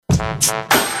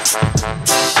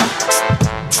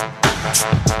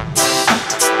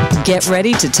Get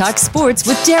ready to talk sports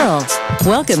with Darryl.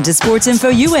 Welcome to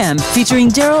SportsInfo UM, featuring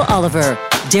Darryl Oliver.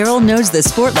 Darryl knows the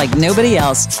sport like nobody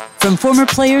else. From former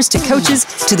players to coaches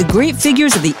to the great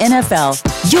figures of the NFL,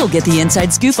 you'll get the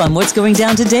inside scoop on what's going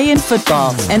down today in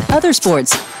football and other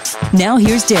sports. Now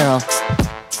here's Darryl.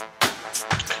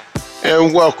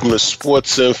 And welcome to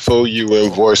SportsInfo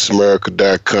UM,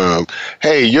 VoiceAmerica.com.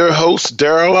 Hey, your host,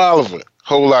 Darryl Oliver.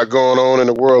 Whole lot going on in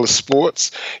the world of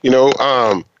sports.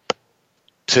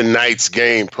 Tonight's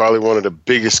game, probably one of the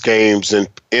biggest games in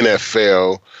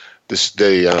NFL.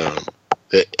 The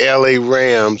LA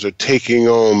Rams are taking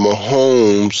on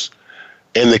Mahomes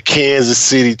and the Kansas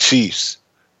City Chiefs.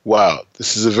 Wow,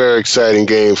 this is a very exciting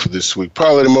game for this week.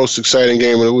 Probably the most exciting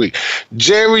game of the week.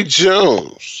 Jerry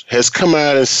Jones has come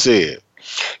out and said,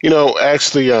 the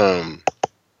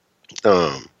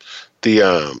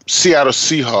Seattle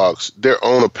Seahawks, their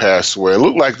owner passed away. It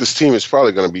looked like this team is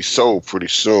probably going to be sold pretty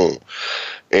soon.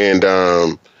 And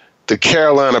the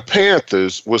Carolina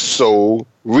Panthers was sold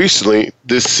recently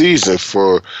this season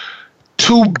for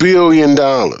 $2 billion.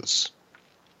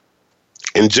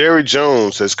 And Jerry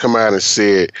Jones has come out and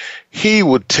said he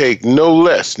would take no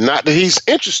less, not that he's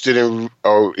interested in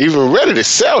or even ready to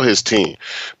sell his team,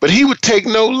 but he would take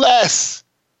no less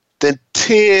than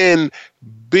 $10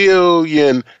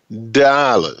 billion.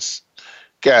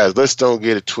 Guys, let's don't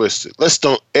get it twisted. Let's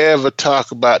don't ever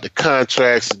talk about the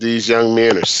contracts that these young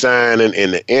men are signing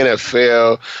in the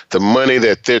NFL, the money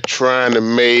that they're trying to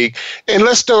make. And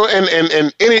let's don't,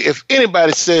 if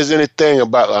anybody says anything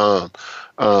about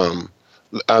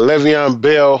Le'Veon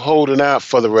Bell holding out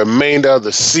for the remainder of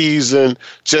the season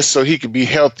just so he could be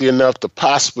healthy enough to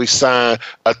possibly sign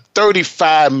a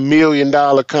 $35 million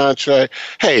contract,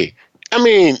 hey,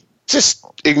 just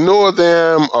ignore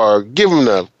them or give them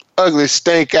the ugly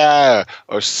stink eye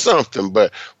or something,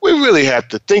 but we really have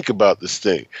to think about this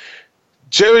thing.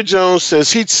 Jerry Jones says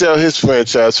he'd sell his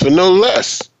franchise for no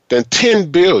less than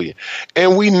 $10 billion.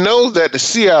 And we know that the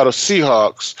Seattle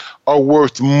Seahawks are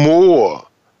worth more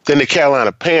than the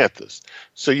Carolina Panthers.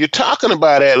 So you're talking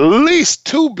about at least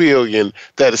 $2 billion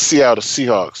that the Seattle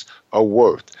Seahawks are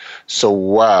worth. So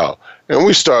wow. And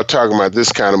we start talking about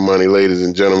this kind of money, ladies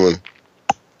and gentlemen.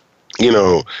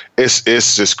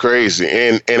 It's just crazy.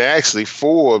 And actually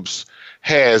Forbes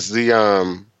has the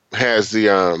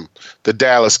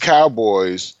Dallas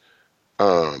Cowboys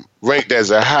ranked as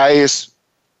the highest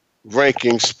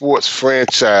ranking sports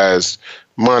franchise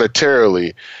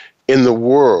monetarily in the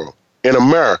world, in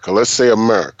America, let's say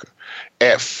America,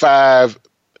 at $5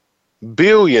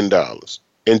 billion.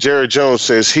 And Jerry Jones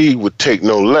says he would take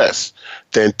no less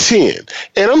than 10.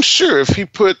 And I'm sure if he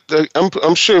put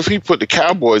the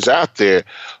Cowboys out there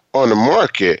on the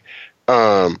market,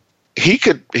 he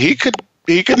could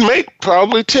make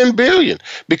probably $10 billion,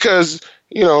 because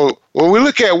when we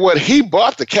look at what he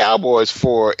bought the Cowboys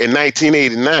for in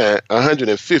 1989,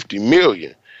 $150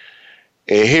 million,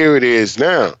 and here it is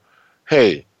now.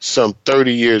 Hey, some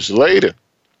 30 years later,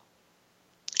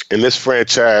 and this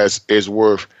franchise is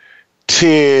worth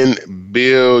 $10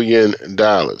 billion.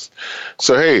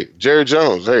 So, hey, Jerry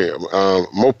Jones,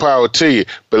 more power to you.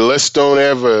 But let's don't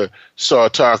ever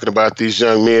start talking about these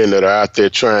young men that are out there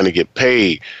trying to get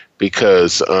paid,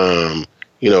 because,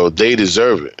 they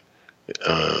deserve it.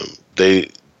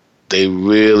 They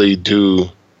really do.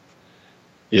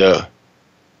 Yeah.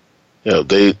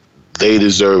 They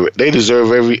deserve it. They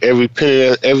deserve every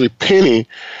penny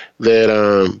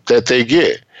that they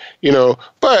get.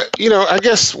 But I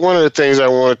guess one of the things I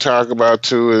want to talk about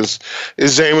too is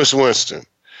Jameis Winston.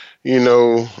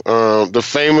 The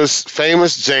famous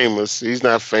Jameis. He's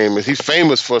not famous. He's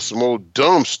famous for some old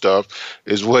dumb stuff,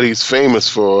 is what he's famous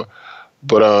for.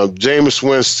 But Jameis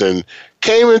Winston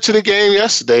came into the game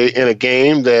yesterday in a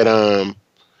game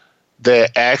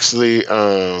that actually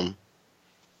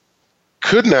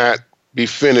could not be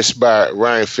finished by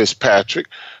Ryan Fitzpatrick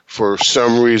for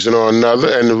some reason or another,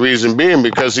 and the reason being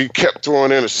because he kept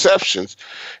throwing interceptions,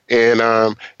 and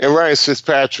Ryan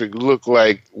Fitzpatrick looked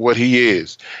like what he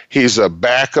is. He's a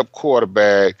backup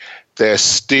quarterback that's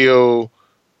still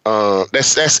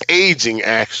that's aging.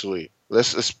 Actually,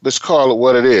 let's call it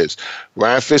what it is.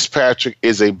 Ryan Fitzpatrick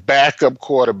is a backup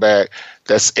quarterback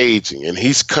that's aging, and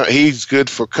he's good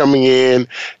for coming in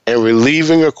and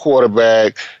relieving a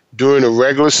quarterback during the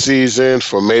regular season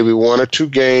for maybe one or two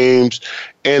games,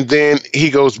 and then he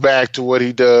goes back to what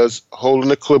he does, holding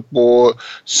the clipboard,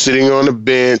 sitting on the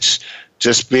bench,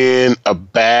 just being a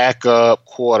backup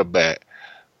quarterback.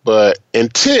 But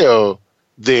until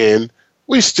then,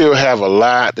 we still have a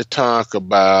lot to talk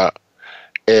about,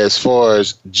 as far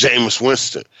as Jameis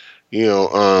Winston.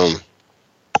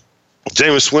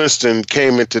 Jameis Winston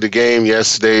came into the game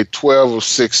yesterday, 12 of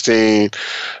 16,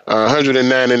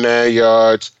 199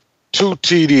 yards, 2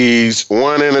 TDs,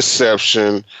 1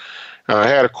 interception,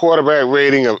 had a quarterback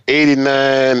rating of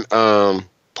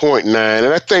 89.9.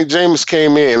 And I think Jameis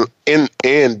came in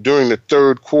during the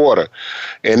third quarter.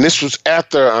 And this was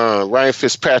after Ryan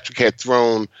Fitzpatrick had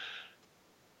thrown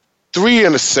 3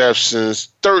 interceptions,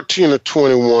 13 of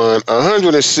 21,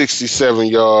 167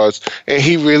 yards, and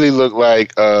he really looked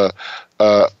like a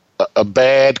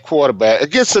bad quarterback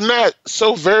against a not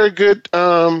so very good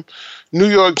New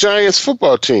York Giants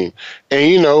football team.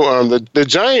 And the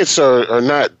Giants are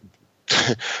not.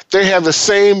 They have the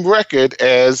same record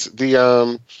as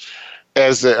the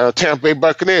Tampa Bay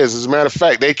Buccaneers. As a matter of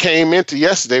fact, they came into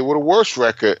yesterday with a worse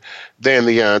record than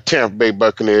the Tampa Bay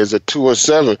Buccaneers at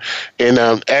 2-7, and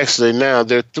actually now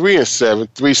they're 3-7,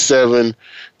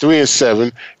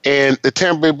 3-7, and the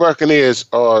Tampa Bay Buccaneers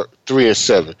are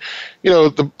 3-7.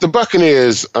 The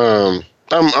Buccaneers.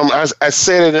 I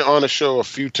said it on the show a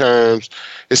few times.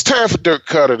 It's time for Dirk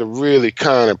Cutter to really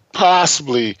kind of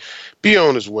possibly be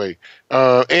on his way.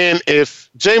 And if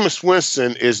Jameis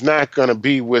Winston is not going to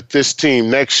be with this team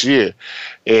next year,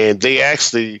 and they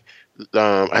actually,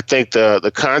 I think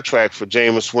the contract for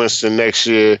Jameis Winston next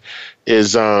year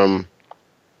is,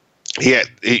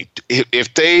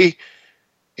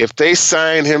 if they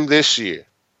sign him this year,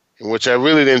 which I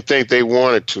really didn't think they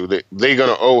wanted to, they're going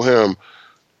to owe him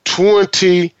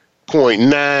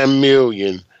 $20.9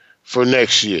 million for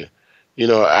next year.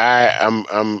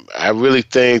 I really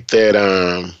think that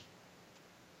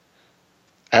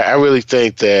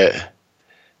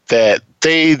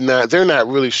they're not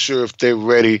really sure if they're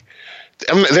ready.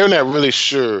 They're not really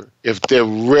sure if they're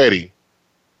ready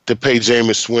to pay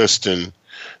Jameis Winston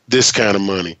this kind of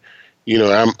money.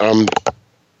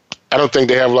 I don't think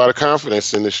they have a lot of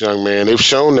confidence in this young man. They've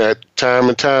shown that time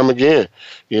and time again.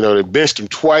 They benched him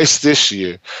twice this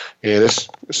year, and it's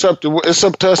up to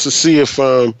us to see if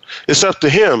it's up to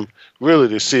him really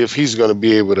to see if he's going to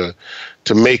be able to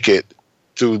make it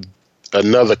through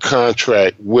another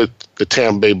contract with the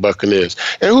Tampa Bay Buccaneers.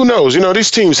 And who knows?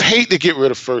 These teams hate to get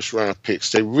rid of first-round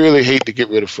picks. They really hate to get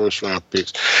rid of first-round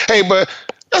picks. Hey, but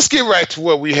let's get right to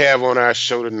what we have on our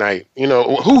show tonight.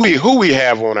 Who we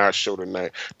have on our show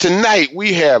tonight. Tonight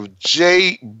we have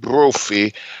Jay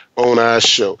Brophy on our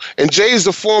show. And Jay is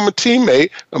a former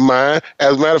teammate of mine.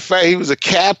 As a matter of fact, he was a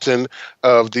captain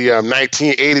of the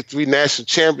 1983 National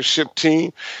Championship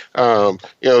team.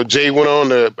 Jay went on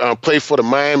to play for the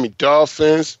Miami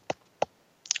Dolphins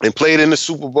and played in the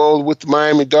Super Bowl with the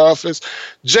Miami Dolphins.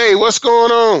 Jay, what's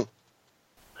going on?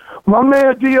 My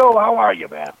man, Dio, how are you,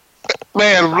 man?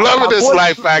 Man, I'm loving this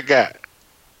life I got.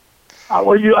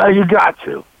 Well, you got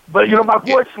to. But, my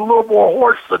voice is a little more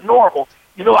hoarse than normal.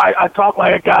 I talk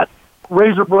like I got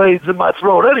razor blades in my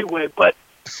throat anyway, but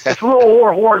it's a little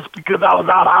more hoarse because I was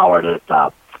out howling at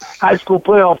the high school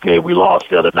playoff game. We lost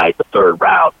the other night, the third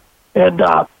round, and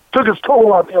took its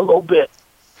toll on me a little bit.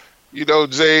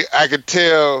 Jay, I could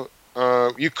tell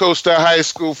you coached that high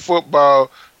school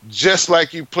football just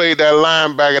like you played that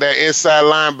inside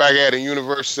linebacker at the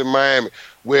University of Miami,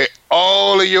 with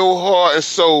all of your heart and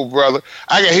soul, brother.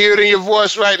 I can hear it in your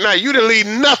voice right now. You didn't leave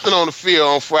nothing on the field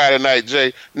on Friday night,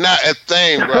 Jay. Not a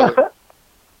thing, brother.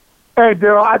 Hey,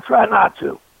 Darryl, I try not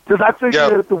to. Because I think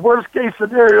that the worst-case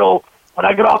scenario, when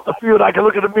I get off the field, I can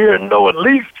look in the mirror and know at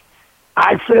least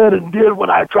I said and did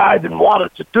what I tried and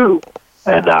wanted to do.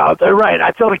 And they're right.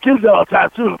 I tell the kids that all the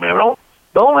time, too, man.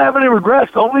 Don't have any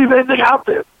regrets. Don't leave anything out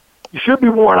there. You should be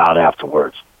worn out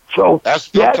afterwards. So,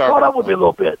 it caught up with me a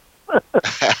little bit.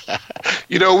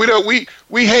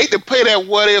 We hate to play that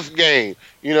what if game.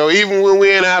 Even when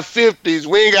we're in our 50s,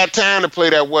 we ain't got time to play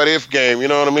that what if game. You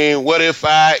know what I mean? What if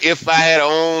I had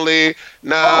only?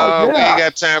 No, we ain't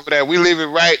got time for that. We leave it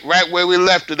right where we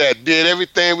left it at. Did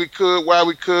everything we could while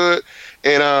we could,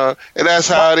 and that's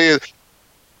how it is.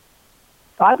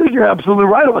 I think you're absolutely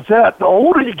right with that. The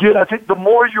older you get, I think the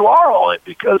more you are on it,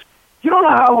 because you don't know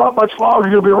how much longer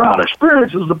you're going to be around.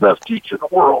 Experience is the best teacher in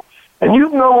the world. And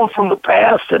you've known from the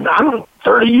past, and I'm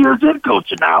 30 years in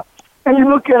coaching now, and you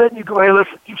look at it and you go, hey,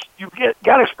 listen, you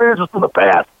got experiences from the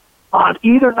past on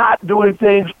either not doing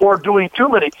things or doing too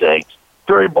many things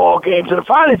during ball games. And it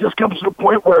finally just comes to the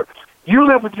point where you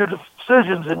live with your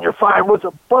decisions and you're fine with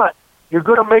them, but you're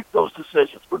going to make those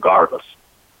decisions regardless.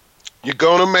 You're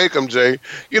going to make them, Jay.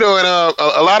 And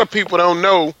a lot of people don't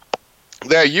know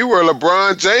that you were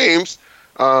LeBron James'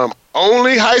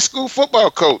 only high school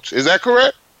football coach. Is that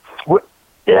correct?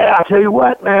 Yeah, I tell you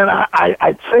what, man,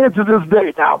 I say it to this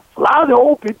day. Now, a lot of the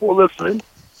old people listening,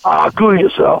 Glue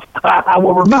yourself. I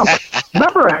will remember.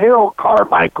 Remember Harold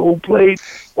Carmichael, who played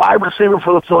wide receiver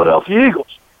for the Philadelphia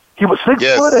Eagles. He was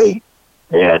 6'8",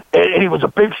 and he was a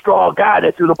big, strong guy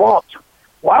that threw the ball.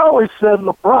 Well, I always said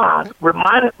LeBron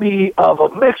reminded me of a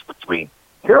mix between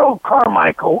Harold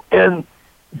Carmichael and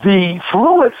the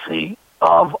fluency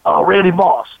of Randy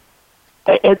Moss.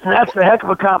 And that's a heck of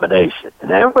a combination.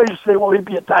 And everybody say, well, he'd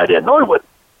be a tight end. No, he wouldn't.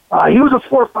 He was a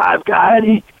 4'5" guy,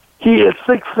 and he is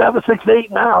 6'7", 6'8"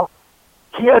 now.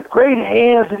 He had great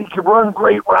hands, and he could run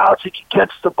great routes. He could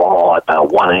catch the ball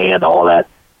at one hand, all that.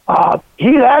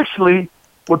 He actually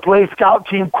would play scout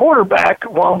team quarterback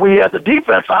when we had the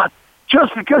defense on,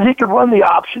 just because he could run the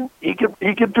option. He could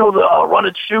do the run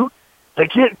and shoot. The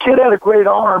kid had a great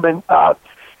arm, and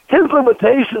his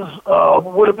limitations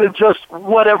would have been just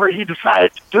whatever he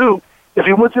decided to do. If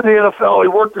he went to the NFL, he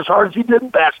worked as hard as he did in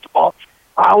basketball.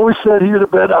 I always said he would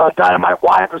have been a dynamite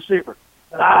wide receiver,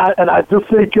 and I do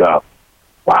think,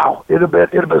 wow, it'd have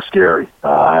been scary.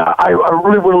 I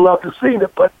really would have loved to have seen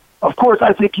it, but of course,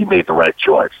 I think he made the right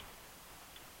choice.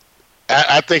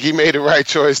 I think he made the right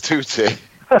choice too, Jay.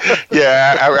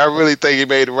 Yeah, I really think he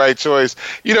made the right choice.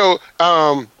 You know,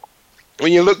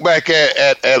 when you look back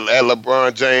at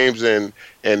LeBron James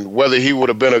and whether he would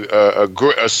have been a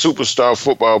superstar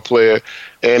football player,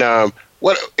 and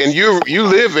you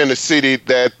live in the city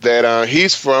that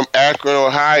he's from, Akron,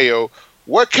 Ohio.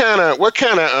 What kind of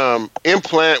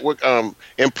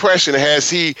impression has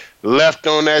he left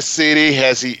on that city?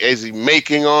 Is he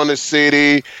making on the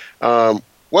city?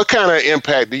 What kind of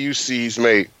impact do you see he's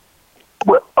made?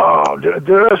 Well,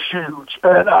 they're huge.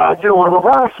 And when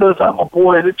LeBron says I'm a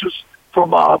boy that just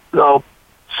from the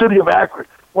city of Akron,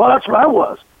 well, that's what I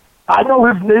was. I know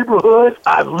his neighborhood.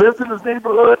 I've lived in his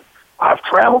neighborhood. I've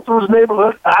traveled through his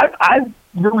neighborhood. I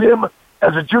knew him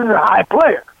as a junior high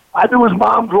player. I knew his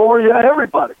mom, Gloria,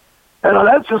 everybody. And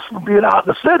that's just from being out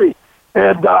in the city.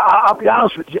 And I'll be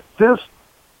honest with you, this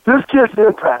kid's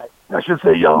impact, I should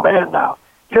say young man now,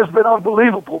 has been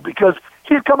unbelievable because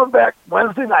he's coming back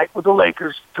Wednesday night with the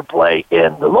Lakers to play,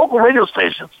 and the local radio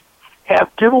stations have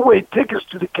giveaway tickets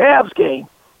to the Cavs game,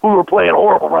 who are playing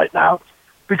horrible right now,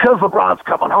 because LeBron's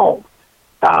coming home.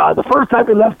 The first time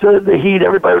he left the Heat,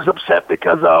 everybody was upset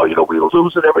because, we were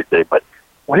losing everything. But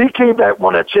when he came back,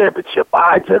 won that championship,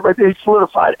 I said right there, he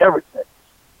solidified everything.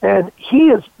 And he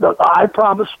is the I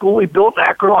Promise School. He built in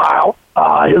Akron, Ohio,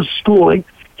 his schooling.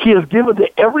 He has given to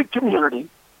every community,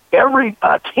 every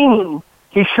team.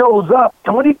 He shows up,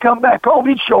 and when he'd come back home,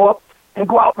 he'd show up and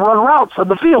go out and run routes on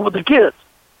the field with the kids.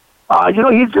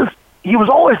 He was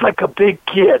always like a big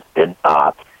kid, and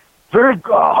very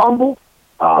humble,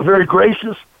 very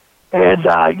gracious, and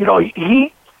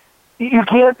he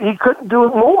couldn't do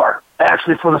it more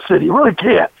actually for the city. He really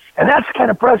can't, and that's the kind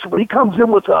of pressure when he comes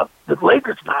in with the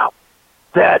Lakers now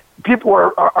that people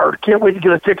are can't wait to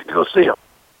get a ticket to go see him,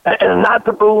 and not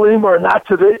to boo him or not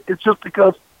to it's just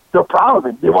because they're proud of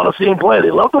him. They want to see him play.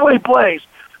 They love the way he plays,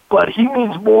 but he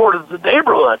means more to the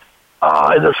neighborhood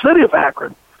in the city of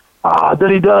Akron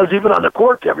than he does even on the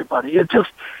court to everybody.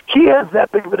 He has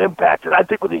that big of an impact, and I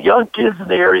think with the young kids in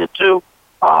the area too,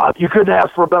 you couldn't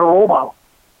ask for a better role model.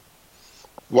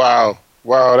 Wow,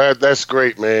 that's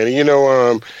great, man.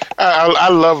 I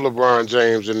love LeBron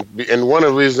James, and one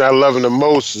of the reasons I love him the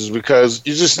most is because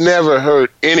you just never heard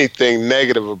anything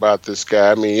negative about this guy.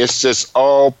 I mean, it's just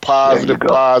all positive,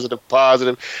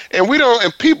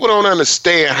 and people don't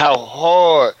understand how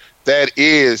hard that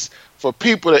is for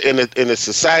people in the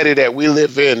society that we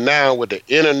live in now, with the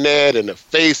internet and the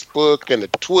Facebook and the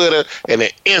Twitter and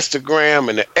the Instagram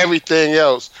and the everything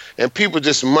else, and people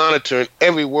just monitoring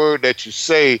every word that you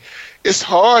say. It's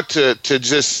hard to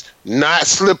just not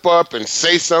slip up and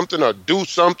say something or do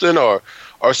something or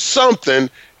something.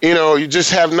 You just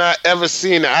have not ever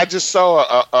seen it. I just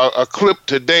saw a clip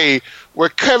today where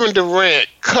Kevin Durant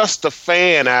cussed a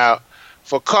fan out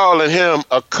for calling him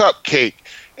a cupcake.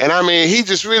 And I mean, he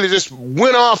just really just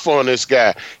went off on this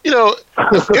guy. If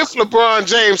LeBron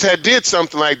James had did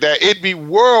something like that, it'd be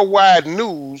worldwide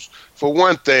news for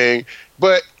one thing.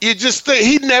 But you just think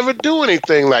he'd never do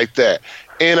anything like that.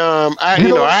 And I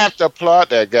have to applaud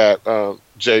that guy,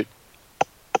 Jay.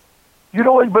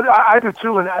 But I do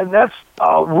too, and that's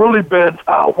really been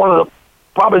one of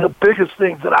probably the biggest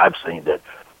things that I've seen. That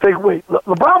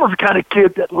LeBron was the kind of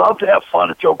kid that loved to have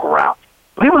fun and joke around,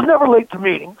 but he was never late to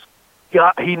meetings.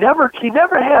 He never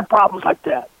had problems like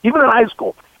that. Even in high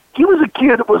school, he was a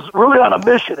kid that was really on a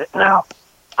mission. Now,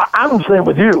 I'm the same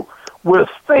with you. With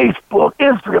Facebook,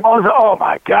 Instagram, oh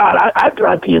my God,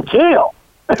 I'd be in jail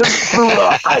through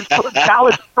high school and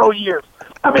college pro years.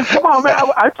 I mean, come on, man.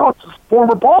 I talked to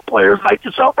former ball players like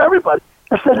yourself, everybody.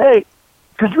 I said, hey,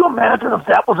 Could you imagine if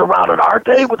that was around in our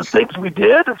day with the things we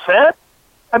did and said?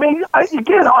 I mean,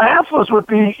 again, half of us would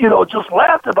be, just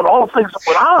laughing about all the things that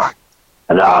went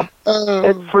on.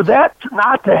 And for that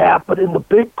not to happen in the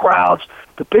big crowds,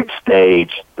 the big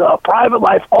stage, the private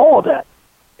life, all of that,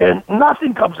 and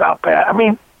nothing comes out bad. I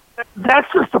mean,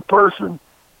 that's just a person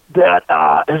that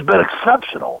has been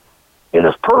exceptional in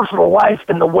his personal life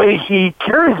and the way he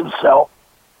carries himself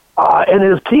and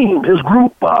his team, his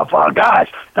group of guys.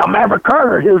 Now, Maverick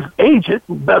Carter, his agent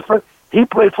and best friend, he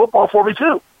played football for me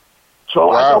too. So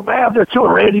wow. I know Mav there too,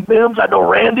 and Randy Mims. I know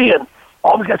Randy and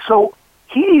all these guys. So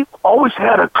he always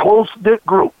had a close-knit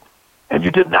group, and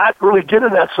you did not really get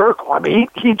in that circle. I mean,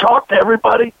 he talked to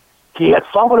everybody. He had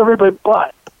fun with everybody,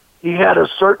 but he had a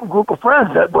certain group of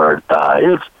friends that were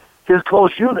his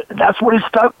close unit, and that's what he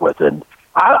stuck with. And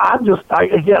I'm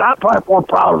probably more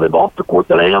proud of him off the court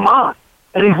than I am on.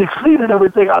 And he's exceeded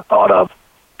everything I thought of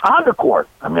on the court.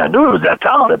 I mean, I knew he was that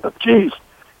talented, but geez.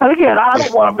 And again, I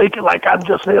don't want to make it like I'm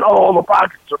just saying, oh, the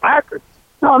Rockets are accurate.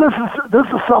 No, this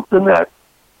is something that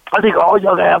I think all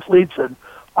young athletes and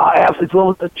athletes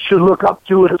should look up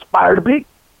to and aspire to be.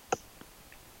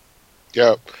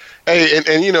 Yeah. Hey,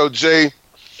 and Jay,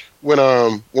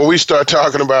 when we start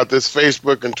talking about this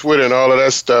Facebook and Twitter and all of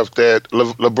that stuff, that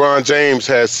LeBron James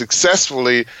has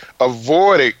successfully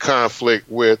avoided conflict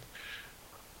with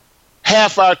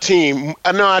half our team.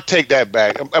 I know I take that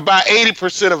back. About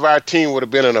 80% of our team would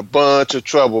have been in a bunch of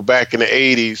trouble back in the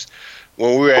 80s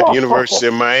when we were at the University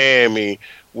of Miami,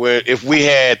 where if we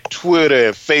had Twitter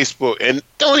and Facebook, and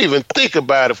don't even think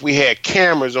about if we had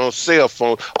cameras on cell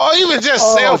phones, or even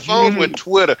just cell phones with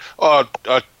Twitter or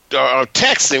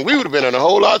texting, we would have been in a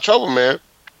whole lot of trouble, man.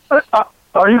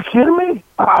 Are you kidding me?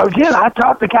 Again, I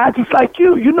talk to guys just like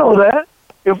you. You know that.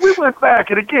 If we went back,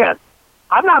 and again,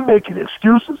 I'm not making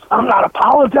excuses. I'm not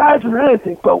apologizing or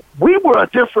anything, but we were a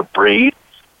different breed.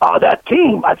 That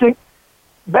team, I think,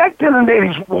 back then in the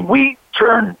 80s, when we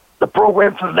turned the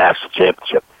program to the national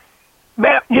championship,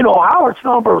 man, Howard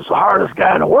Snowbird was the hardest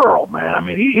guy in the world, man. I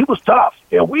mean, he was tough.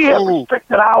 We had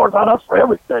restricted hours on us for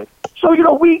everything. So,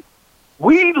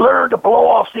 we learned to blow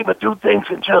off steam and do things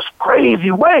in just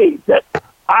crazy ways that,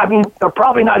 I mean, they're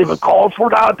probably not even called for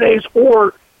nowadays,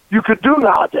 or you could do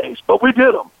nowadays, but we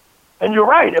did them. And you're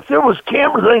right. If there was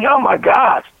cameras, oh my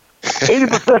gosh,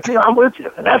 80%, I'm with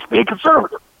you, and that's being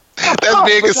conservative. That's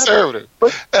being conservative.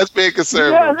 That's being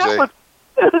conservative,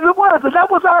 yeah, that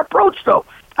was our approach, though.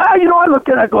 I look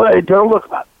at it, I go, hey, Darryl, look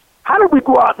about it. How did we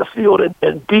go out in the field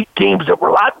and beat teams that were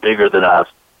a lot bigger than us,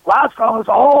 a lot stronger,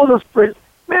 all this praise?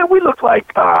 Man, we looked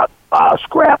like a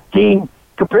scrap team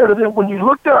compared to them when you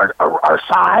looked at our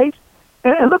size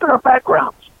and look at our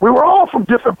backgrounds. We were all from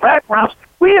different backgrounds.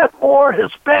 We had more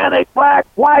Hispanic, black,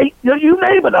 white, you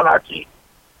name it on our team.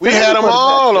 We had them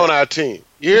all on our team.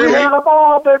 You hear me? Had them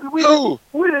all, baby.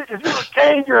 If you're a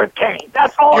Cane, you're a Cane.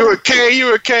 That's all. You're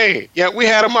a Cane. Yeah, we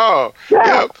had them all.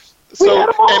 Yeah. We had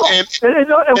them all.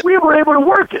 And we were able to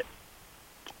work it.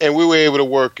 And we were able to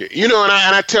work it. And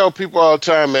I tell people all the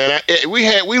time, man,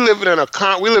 we live in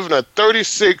a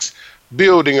 36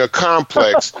 building, a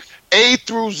complex, A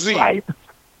through Z. Right.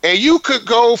 And you could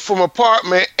go from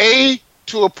apartment A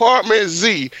to apartment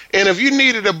Z, and if you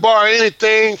needed to borrow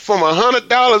anything from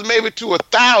 $100 maybe to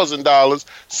 $1,000,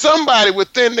 somebody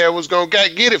within there was going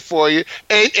to get it for you,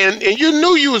 and you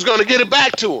knew you was going to get it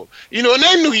back to them. And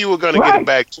they knew you were going to get it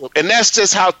back to them. And that's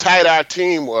just how tight our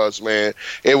team was, man.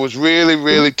 It was really,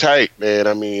 really tight, man.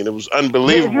 I mean, it was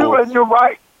unbelievable. And you're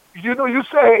right. You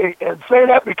say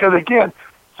that because, again,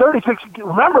 36,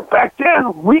 remember back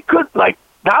then, we could,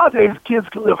 nowadays kids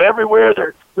can live everywhere.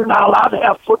 They're not allowed to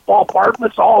have football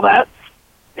apartments, all that.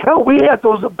 Hell, we had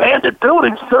those abandoned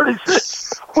buildings,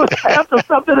 36, with half the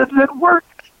stuff that didn't work.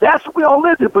 That's what we all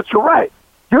lived in. But you're right.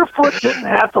 Your foot didn't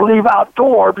have to leave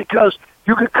outdoor because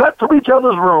you could cut through each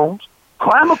other's rooms,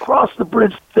 climb across the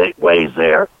bridge ways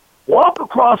there, walk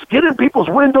across, get in people's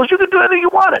windows. You could do anything you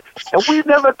wanted. And we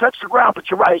never touched the ground. But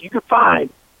you're right. You could find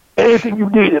anything you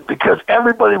needed because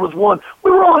everybody was one.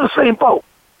 We were all in the same boat.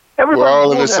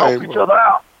 Everybody was to help each other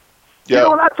out. Yeah.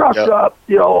 And I talked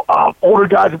to, older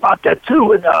guys about that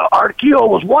too, and Art Keogh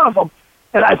was one of them.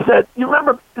 And I said, you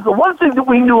remember, the one thing that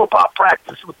we knew about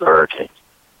practice with the Hurricanes,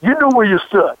 you knew where you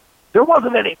stood. There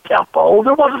wasn't any tempo.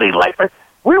 There wasn't any life.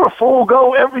 We were full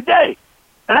go every day.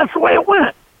 And that's the way it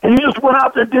went. And you just went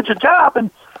out there and did your job.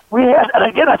 And and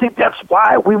again, I think that's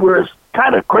why we were as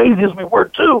kind of crazy as we were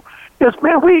too, is,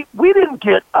 man, we didn't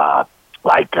get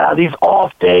these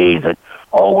off days and,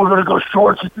 we're going to go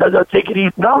shorts and take it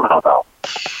easy. No.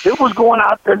 It was going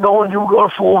out there knowing you were going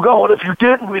full go, and if you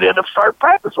didn't, we'd end up starting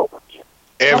practice over again.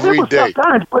 Every day.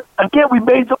 Sometimes, but again, we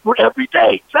made the every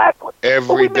day. Exactly. Every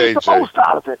but we day, made the Jay. most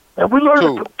out of it, and we learned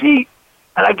to compete.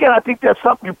 And again, I think that's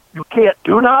something you can't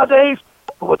do nowadays.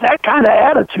 But with that kind of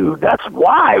attitude, that's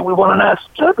why we won a national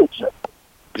championship.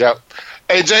 Yep.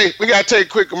 Hey, Jay, we got to take a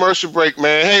quick commercial break,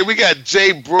 man. Hey, we got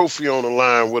Jay Brophy on the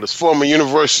line with us, former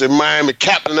University of Miami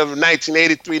captain of the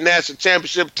 1983 National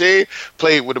Championship team,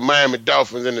 played with the Miami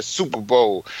Dolphins in the Super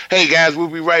Bowl. Hey, guys, we'll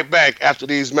be right back after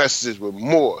these messages with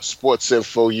more Sports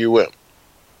Info UM.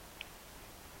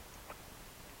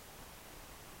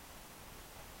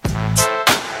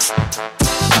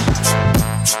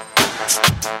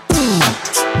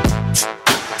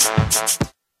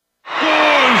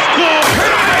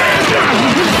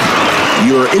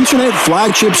 Your internet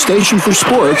flagship station for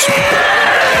sports.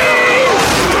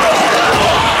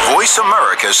 Voice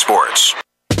America Sports.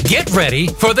 Get ready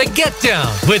for the Get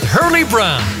Down with Hurley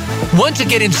Brown. Want to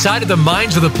get inside of the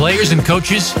minds of the players and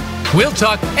coaches? We'll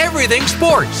talk everything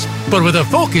sports, but with a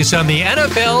focus on the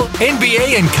NFL,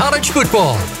 NBA, and college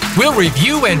football. We'll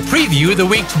review and preview the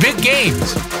week's big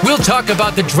games. We'll talk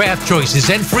about the draft choices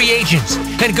and free agents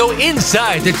and go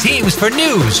inside the teams for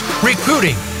news,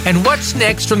 recruiting, and what's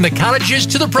next from the colleges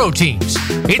to the pro teams.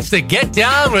 It's the Get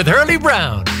Down with Hurley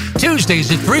Brown. Tuesdays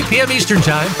at 3 p.m. Eastern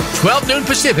Time, 12 noon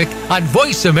Pacific on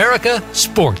Voice America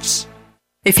Sports.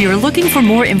 If you're looking for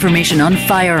more information on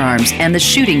firearms and the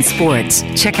shooting sports,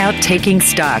 check out Taking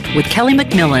Stock with Kelly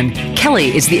McMillan.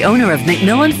 Kelly is the owner of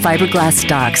McMillan Fiberglass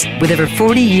Stocks with over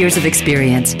 40 years of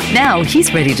experience. Now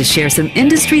he's ready to share some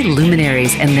industry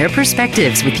luminaries and their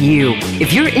perspectives with you.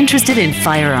 If you're interested in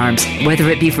firearms, whether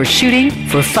it be for shooting,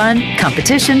 for fun,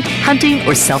 competition, hunting,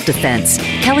 or self-defense,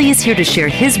 Kelly is here to share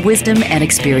his wisdom and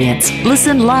experience.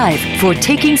 Listen live for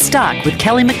Taking Stock with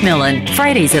Kelly McMillan,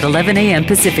 Fridays at 11 a.m.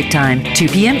 Pacific Time, 2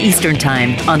 p.m. Eastern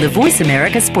Time on the Voice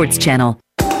America Sports Channel.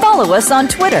 Follow us on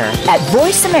Twitter at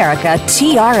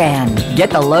VoiceAmericaTRN.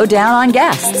 Get the lowdown on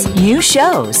guests, new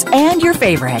shows, and your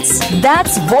favorites.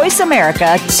 That's Voice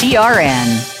America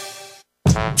TRN.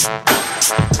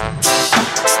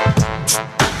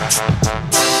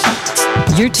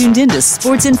 You're tuned in to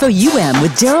Sports Info UM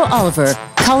with Darryl Oliver.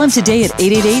 Call him today at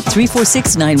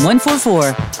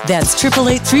 888-346-9144. That's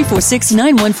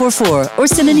 888-346-9144. Or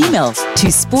send an email to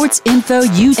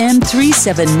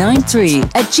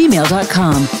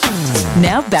sportsinfoum3793@gmail.com.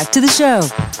 Now back to the show.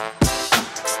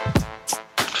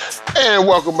 And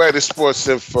welcome back to Sports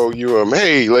Info UM.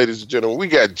 Hey, ladies and gentlemen, we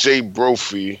got Jay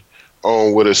Brophy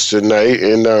on with us tonight.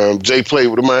 And Jay played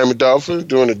with the Miami Dolphins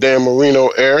during the Dan Marino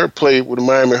era, played with the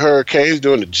Miami Hurricanes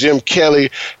during the Jim Kelly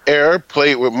era,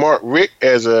 played with Mark Richt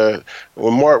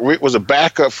when Mark Richt was a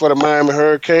backup for the Miami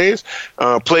Hurricanes,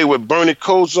 played with Bernie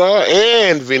Kosar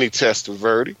and Vinny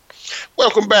Testaverde.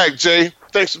 Welcome back, Jay.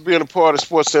 Thanks for being a part of the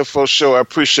Sports Info show. I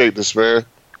appreciate this, man.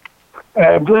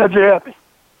 I'm glad you're happy.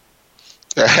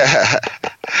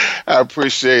 I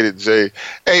appreciate it, Jay.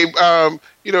 Hey,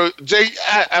 Jay,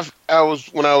 I was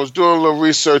when I was doing a little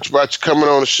research about you coming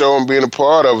on the show and being a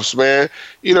part of us, man.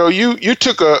 You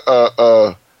took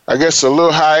a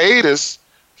little hiatus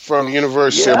from the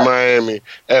University of Miami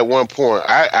at one point.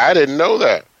 I didn't know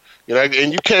that.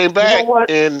 And you came back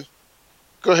and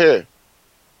go ahead.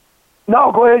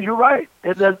 No, go ahead. You're right.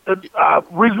 And the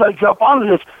reason I jump on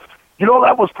this,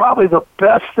 that was probably the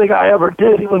best thing I ever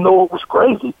did, even though it was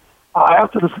crazy.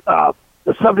 After the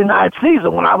 79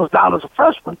 season, when I was down as a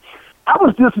freshman, I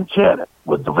was disenchanted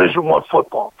with Division I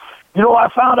football. I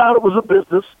found out it was a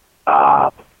business.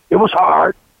 It was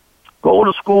hard.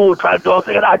 Going to school and trying to do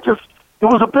everything. And it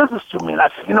was a business to me. And I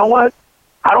said, you know what?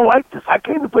 I don't like this. I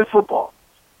came to play football.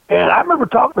 And I remember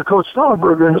talking to Coach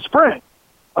Snellenberger in the spring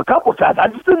a couple of times. I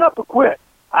just didn't up and quit.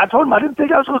 I told him I didn't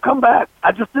think I was going to come back.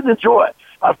 I just didn't enjoy it.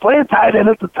 I was playing tight end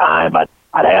at the time. I'd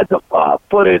had the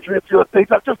foot injury, a few things.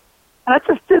 I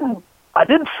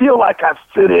didn't feel like I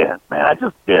fit in, man. I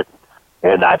just didn't.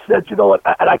 And I said, you know what?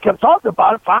 And I kept talking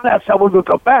about it. Finally, I said I was going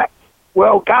to come back.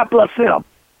 Well, God bless him.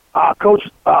 Coach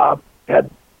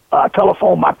had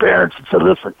telephoned my parents and said,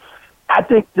 listen, I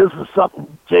think this is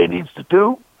something Jay needs to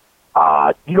do.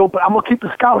 But I'm going to keep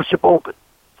the scholarship open.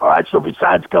 All right, so if he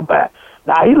decides to come back.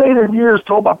 Now, he later in years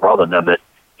told my brother that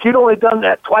he'd only done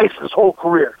that twice his whole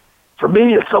career. For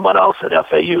me and someone else at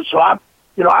FAU. So I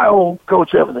owe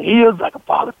Coach everything. He is like a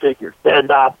father figure.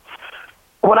 And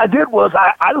what I did was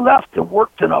I left and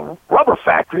worked in a rubber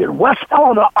factory in West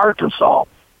Helena, Arkansas,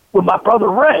 with my brother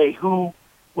Ray, who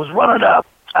was running a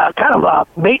kind of a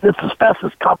maintenance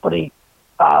asbestos company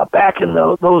back in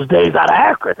those days out of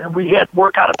Akron. And we had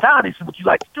work out of town. He said, would you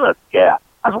like to do it? Yeah.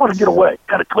 I just want to get away,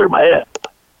 kind of clear my head.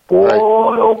 Boy,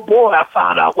 oh boy, I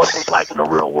found out what it was like in the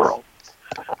real world.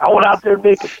 I went out there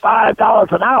making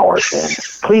 $5 an hour and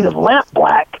cleaning lamp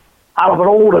black out of an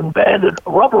old abandoned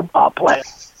rubber plant.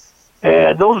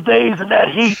 And those days in that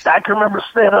heat, I can remember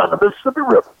standing on the Mississippi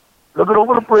River, looking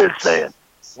over the bridge saying,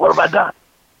 what have I done?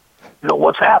 You know,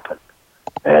 what's happened?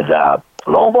 And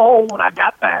lo and behold, when I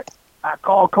got back, I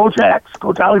called Coach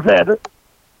Alexander.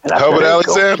 And I Hubbard said, hey,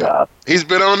 Alexander. Coach, he's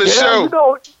been on the show. You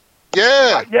know,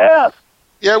 yeah. Yes.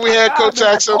 Yeah, we had Coach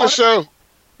Axe on the show.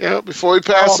 Yeah, before he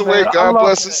passed away, man, God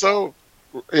bless his soul.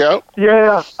 Yep.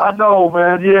 Yeah, I know,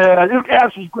 man. Yeah, he's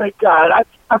actually a great guy.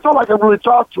 I felt like I really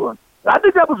talked to him. And I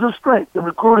think that was his strength in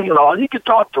recruiting and all. He could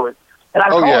talk to him. And I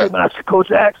called him and I said,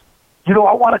 Coach Axe, you know,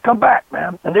 I want to come back,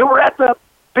 man. And they were at the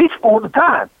beach bowl at the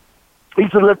time. He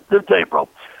said, let's day, bro.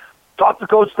 Talk to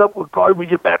Coach stuff. We'll call you when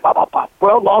we get back. Blah, blah, blah.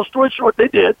 Well, long story short, they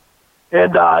did.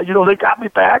 And, you know, they got me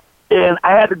back. And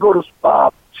I had to go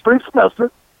to spring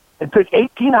semester and take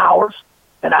 18 hours.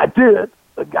 And I did.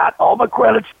 I got all my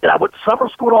credits. And I went to summer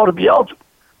school and all to be eligible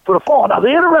for the fall. Now, the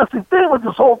interesting thing with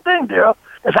this whole thing, Darryl,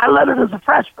 is I led it as a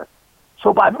freshman.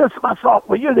 So by missing my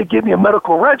sophomore year, they gave me a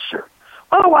medical red shirt.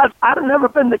 Otherwise, I'd have never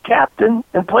been the captain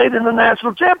and played in the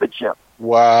national championship.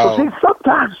 Wow. So see,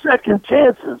 sometimes second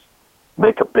chances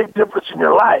make a big difference in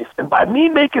your life. And by me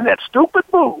making that stupid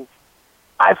move,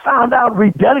 I found out,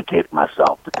 rededicated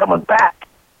myself to coming back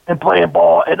and playing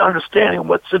ball and understanding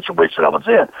what situation I was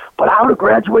in. But I would have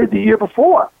graduated the year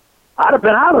before. I'd have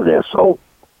been out of there. So,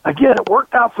 again, it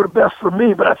worked out for the best for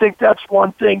me, but I think that's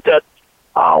one thing that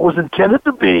was intended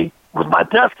to be, was my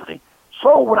destiny.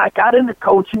 So when I got into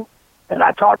coaching and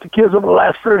I talked to kids over the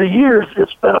last 30 years,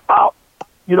 it's been about,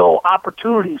 you know,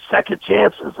 opportunities, second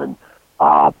chances, and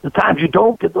the times you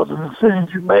don't get those are the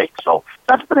decisions you make. So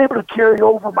that's been able to carry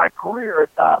over my career.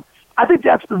 I think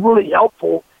that's been really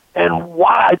helpful and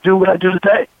why I do what I do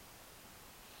today.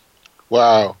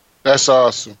 Wow, that's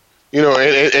awesome. You know,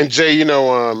 and Jay, you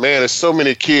know, man, there's so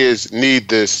many kids need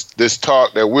this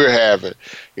talk that we're having.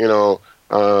 You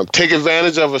know, take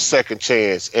advantage of a second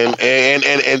chance,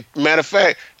 and matter of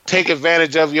fact, take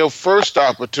advantage of your first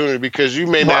opportunity, because you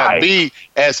may not be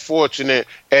as fortunate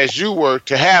as you were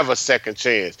to have a second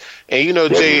chance. And you know,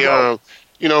 Jay,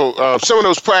 some of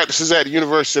those practices at the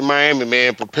University of Miami,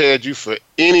 man, prepared you for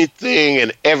anything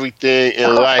and everything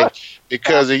in life.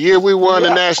 Because the year we won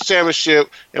the national championship,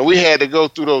 and we had to go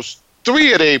through those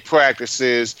 3-a-day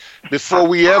practices before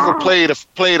we ever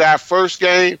played our first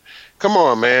game. Come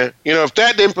on, man. You know, if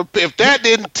that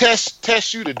didn't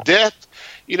test you to death,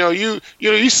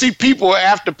 you see people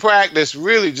after practice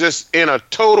really just in a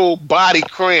total body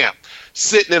cramp,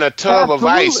 sitting in a tub of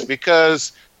ice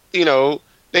because, you know,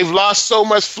 they've lost so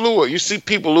much fluid. You see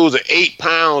people losing 8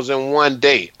 pounds in one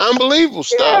day. Unbelievable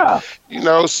stuff. Yeah. You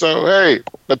know, so, hey,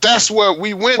 but that's what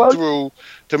we went through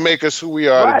to make us who we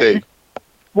are today.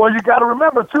 Well, you got to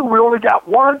remember, too, we only got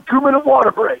 1 2-minute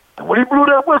water break. And when he blew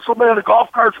that whistle, man, the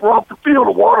golf carts were off the field.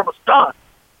 The water was done.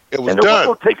 It was and there was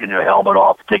no taking your helmet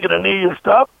off, taking a knee and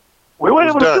stuff. We weren't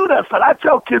able to do that. So I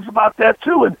tell kids about that,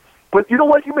 too. But you know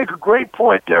what? You make a great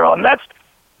point, Darryl. And that's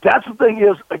the thing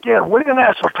is, again, winning a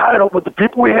national title with the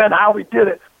people we had and how we did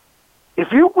it,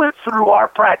 if you went through our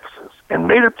practices and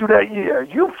made it through that year,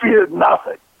 you feared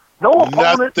nothing. No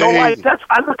opponent, no light.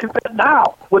 I look at that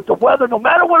now with the weather, no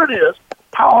matter what it is,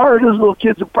 how hard it is, little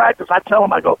kids in practice. I tell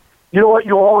them, I go, you know what?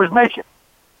 You'll always make it.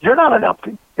 You're not an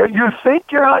empty. If you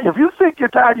think you're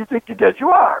tired, you think you're dead. You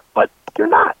are, but you're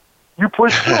not. You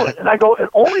push through it. And I go, it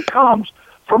only comes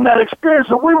from that experience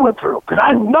that we went through. Because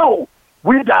I know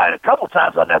we died a couple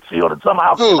times on that field and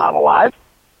somehow came out alive.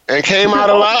 And came out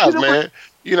alive, man.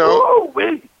 You know.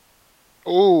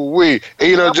 Ooh-wee. And,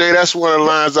 you know, Jay, that's one of the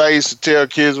lines I used to tell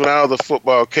kids when I was a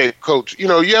football coach. You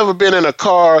know, you ever been in a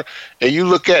car and you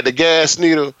look at the gas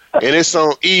needle and it's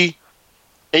on E,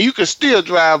 and you can still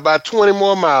drive by 20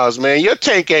 more miles, man. Your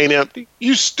tank ain't empty.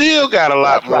 You still got a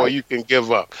lot more you can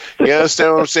give up. You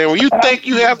understand what I'm saying? When you think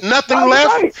you have nothing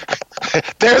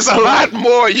left, there's a lot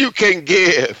more you can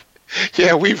give.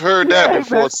 Yeah, we've heard that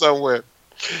before somewhere.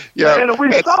 Yeah, and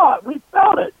we saw it. We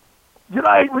felt it. You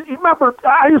know, you remember,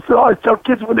 I used to always tell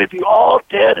kids when they'd be all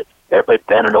dead, everybody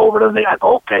bending over and everything, I'd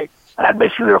go, okay. And I'd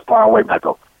make sure they were far away, and I'd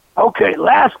go, okay,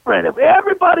 last sprint. If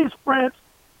everybody sprints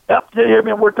up to here,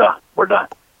 man, we're done. We're done.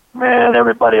 Man,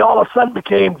 everybody all of a sudden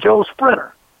became Joe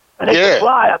Sprinter. And they could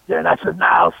fly up there. And I said,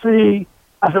 now, see,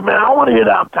 I said, man, I don't want to hear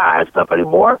that I'm tired stuff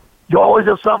anymore. You always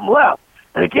have something left.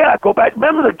 And again, I go back,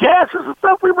 remember the gases and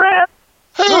stuff we ran?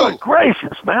 Good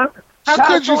gracious, man. How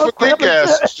could you forget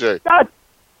gases, Jay?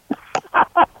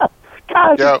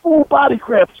 God, full body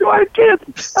cramps. You ain't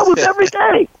kidding. That was every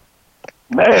day.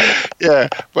 Man. Yeah,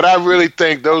 but I really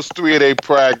think those 3-a-day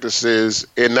practices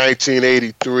in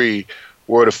 1983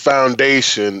 were the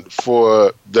foundation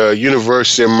for the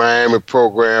University of Miami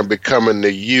program becoming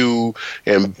the U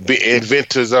and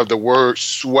inventors of the word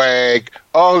swag.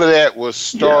 All of that was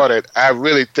started, I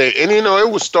really think. And, you know,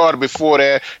 it was started before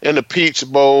that in the Peach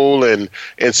Bowl and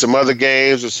some other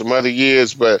games and some other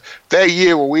years. But that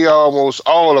year when we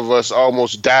all of us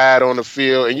almost died on the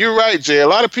field. And you're right, Jay. A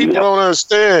lot of people don't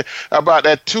understand about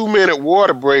that 2-minute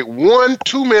water break. 1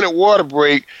 2-minute water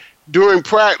break during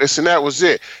practice, and that was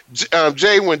it.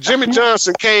 Jay, when Jimmy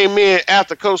Johnson came in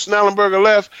after Coach Snellenberger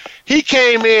left, he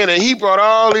came in and he brought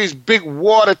all these big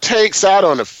water tanks out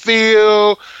on the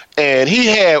field, and he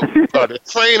had the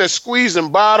trainer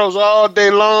squeezing bottles all day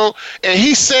long, and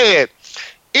he said,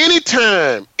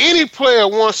 anytime any player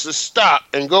wants to stop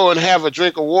and go and have a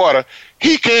drink of water,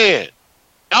 he can.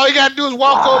 All you got to do is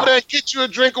walk over there and get you a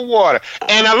drink of water.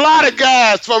 And a lot of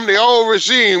guys from the old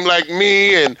regime, like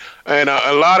me and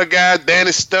a lot of guys,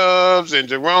 Danny Stubbs and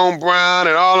Jerome Brown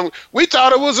and all of them, we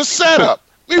thought it was a setup.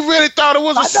 We really thought it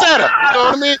was a setup. You know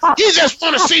what I mean? He just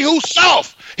want to see who's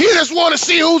soft. He just want to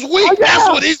see who's weak. That's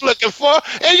what he's looking for.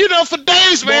 And, you know, for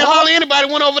days, man, hardly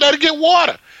anybody went over there to get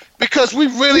water because we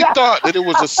really thought that it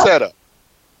was a setup.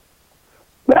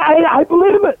 But I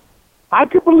believe it. I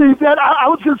could believe that. I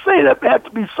was going to say that had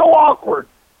to be so awkward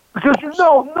because, you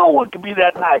know, no one can be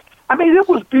that nice. I mean, it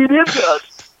was beat into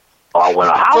us when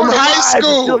Howard from high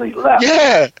school until he left.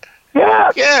 Yes.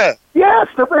 Yes,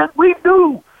 we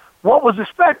knew what was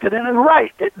expected, and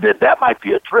right, that might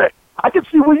be a trick. I can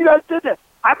see where you guys did that.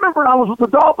 I remember when I was with the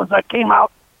Dolphins, I came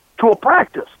out to a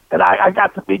practice, and I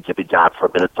got to meet Jimmy Johnson for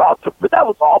a minute, talk to him, but that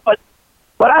was all. But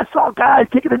I saw guys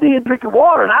taking a knee and drinking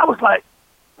water, and I was like,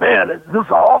 man, is this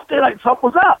an off day? Like something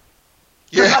was up.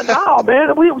 Yeah. No,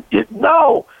 man.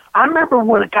 No. I remember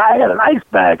when a guy had an ice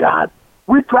bag on,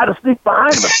 we'd try to sneak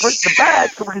behind him and break the bag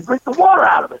so we could drink the water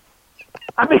out of it.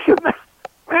 I mean,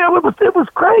 man, it was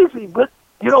crazy. But,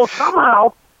 you know,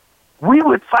 somehow we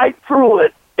would fight through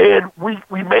it, and we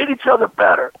made each other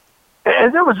better.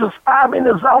 And there was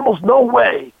there's almost no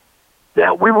way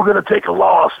that we were going to take a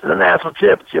loss in a national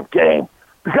championship game.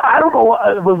 Because I don't know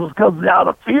if it was because out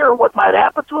of fear of what might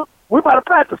happen to us. We might have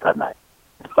practiced that night.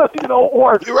 You know,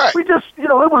 or we just, you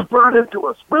know, it was burned into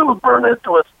us. It was burned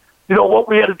into us, you know, what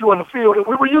we had to do in the field, and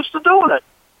we were used to doing it.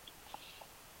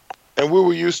 And we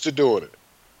were used to doing it.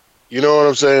 You know what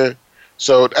I'm saying?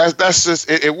 So that's just,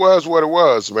 it was what it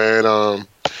was, man. You know,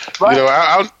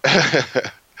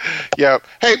 yeah.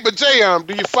 Hey, but Jay,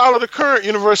 do you follow the current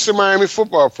University of Miami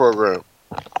football program?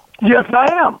 Yes,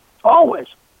 I am. Always.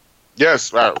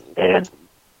 Yes. And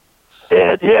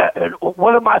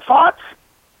what are my thoughts?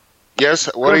 Yes.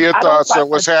 What are your thoughts on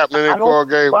what's happening in Coral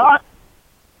Gables?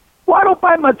 Well, I don't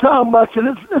bite my tongue much,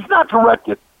 and it's not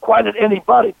directed quite at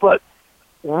anybody, but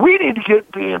we need to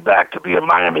get back to being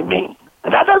Miami mean.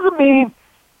 And that doesn't mean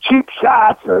cheap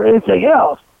shots or anything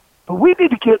else, but we need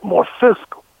to get more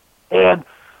physical. And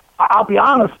I'll be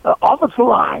honest, the offensive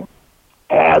line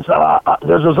has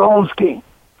there's a zone scheme.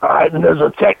 All right, and there's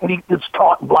a technique that's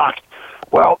taught and blocked.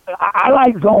 Well, I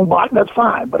like zone blocking, that's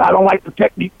fine, but I don't like the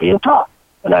technique being taught,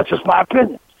 and that's just my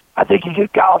opinion. I think you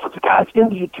get offensive guys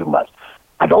into you too much.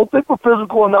 I don't think we're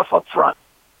physical enough up front.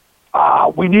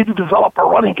 We need to develop our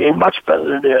running game much better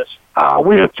than it is.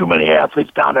 We have too many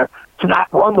athletes down there to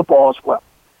not run the ball as well.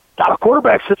 Now, the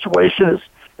quarterback situation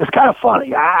is kind of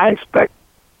funny. I expect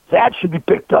that should be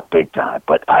picked up big time,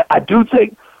 but I do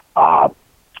think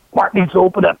Mark needs to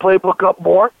open that playbook up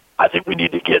more. I think we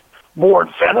need to get more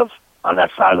inventive on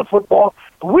that side of the football.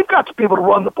 But we've got to be able to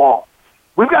run the ball.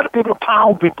 We've got to be able to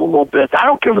pound people a little bit. I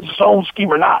don't care if it's a zone scheme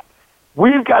or not.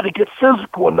 We've got to get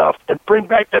physical enough and bring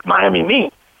back that Miami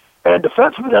mean. And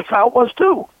defensively, that's how it was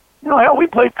too. You know, hell, we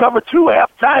played cover 2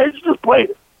 half time. Just played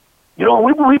it. You know,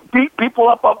 we beat people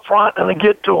up front and then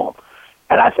get to them.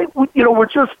 And I think, we're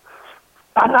just,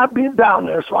 I'm not being down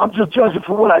there, so I'm just judging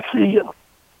for what I see and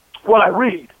what I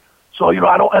read. So,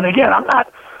 I don't, and again, I'm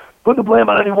not putting the blame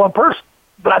on any one person,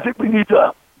 but I think we need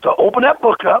to open that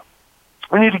book up.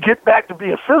 We need to get back to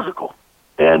being physical.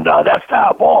 And that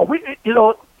style of ball,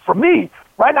 for me,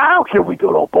 right now, I don't care if we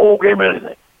go to a bowl game or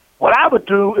anything. What I would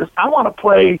do is I want to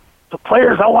play the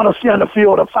players I want to see on the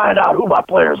field and find out who my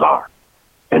players are.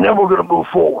 And then we're going to move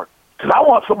forward. Because I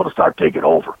want someone to start taking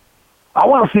over. I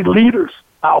want to see leaders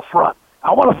out front.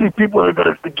 I want to see people that are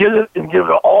going to get it and give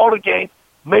it all the game,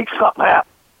 make something happen,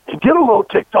 and get a little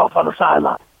ticked off on the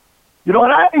sideline.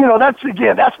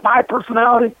 That's my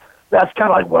personality. That's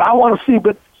kind of like what I want to see.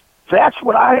 But that's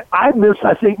what I miss,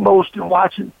 I think, most in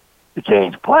watching the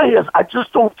Canes play is I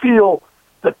just don't feel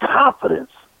the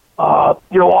confidence,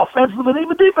 offensively and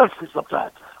even defensively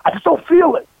sometimes. I just don't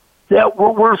feel it. That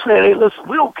we're saying, hey, listen,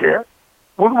 we don't care.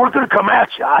 we're going to come at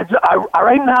you.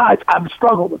 Right now, I'm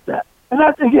struggling with that. And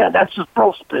that's just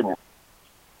Bro's opinion.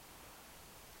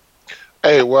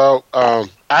 Hey, well,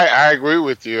 I agree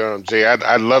with you, Jay.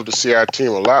 I'd love to see our team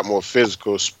a lot more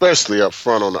physical, especially up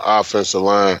front on the offensive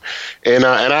line. And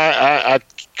I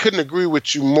couldn't agree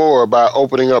with you more about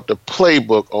opening up the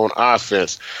playbook on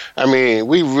offense. I mean,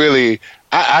 we really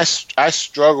I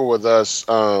struggle with us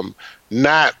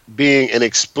not being an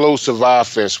explosive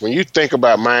offense. When you think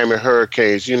about Miami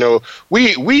Hurricanes, you know,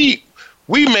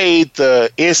 we made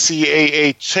the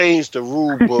NCAA change the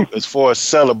rule book as far as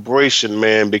celebration,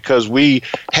 man, because we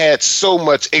had so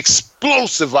much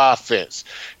explosive offense.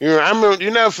 You know, I'll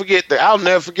never forget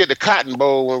the Cotton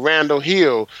Bowl when Randall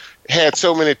Hill had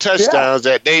so many touchdowns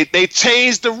that they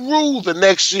changed the rule the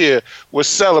next year with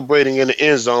celebrating in the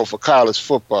end zone for college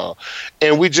football.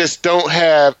 And we just don't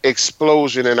have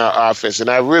explosion in our offense. And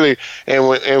I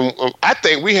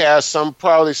think we have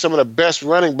probably some of the best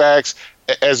running backs,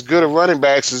 as good of running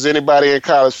backs as anybody in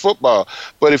college football.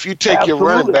 But if you take your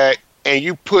running back and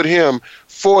you put him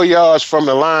 4 yards from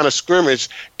the line of scrimmage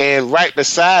and right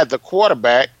beside the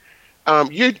quarterback,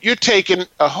 you're taking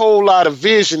a whole lot of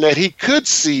vision that he could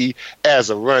see as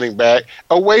a running back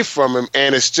away from him,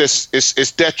 and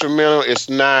it's detrimental. It's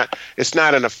not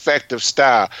an effective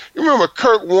style. You remember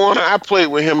Kurt Warner? I played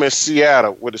with him in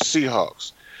Seattle with the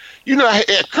Seahawks. You know,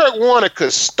 Kurt Warner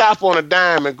could stop on a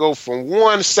dime and go from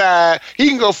one side. He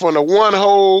can go from the 1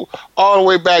 hole all the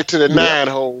way back to the 9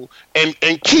 hole and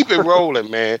keep it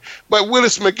rolling, man. But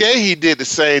Willis McGahee did the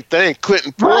same thing.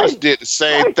 Clinton Portis did the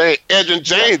same thing. Edgerrin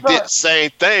James did the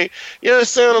same thing. You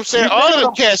understand what I'm saying? All of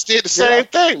them cats did the same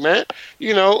thing, man.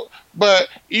 You know, but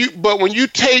when you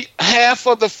take half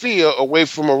of the field away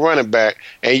from a running back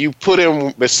and you put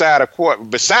him beside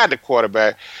the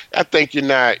quarterback, I think you're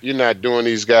not doing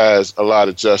these guys a lot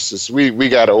of justice. We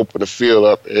got to open the field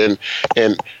up, and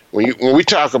when we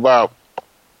talk about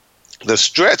the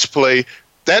stretch play,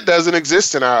 that doesn't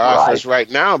exist in our offense right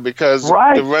now because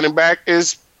the running back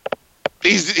he's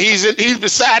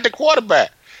beside the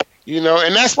quarterback, you know,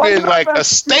 and that's been like a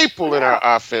staple in our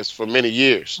offense for many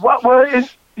years.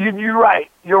 You're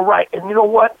right. You're right. And you know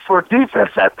what? For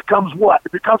defense, that becomes what?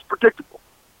 It becomes predictable.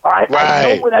 All right?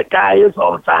 I know where that guy is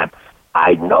all the time.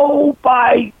 I know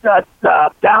by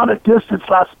down and distance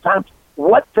lots of times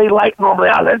what they like normally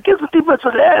out. It gives the defense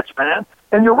an edge, man.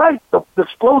 And you're right. The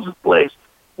explosive plays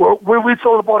where we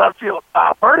throw the ball downfield.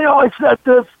 Bernie always said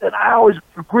this, and I always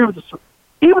agree with this.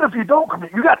 Even if you don't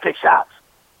commit, you got to take shots.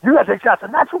 You got to take shots.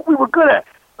 And that's what we were good at.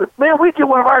 But, man, we get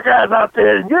one of our guys out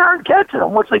there, and you aren't catching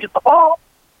them once they get the ball.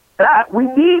 We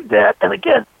need that, and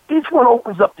again, each one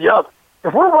opens up the other.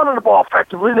 If we're running the ball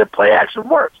effectively, then play action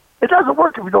works. It doesn't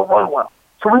work if we don't run well.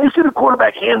 So when you see the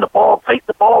quarterback hand the ball, fake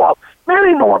the ball up, man,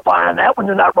 ain't no one buying that when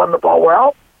you're not running the ball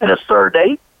well, and it's 3rd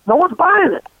and 8. No one's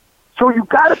buying it. So you've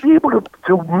got to be able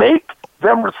to make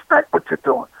them respect what you're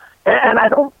doing. And I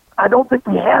don't think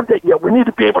we have that yet. We need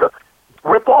to be able to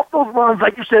rip off those runs,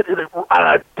 like you said, and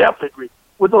I definitely agree,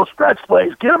 with those stretch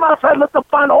plays. Get them outside, let them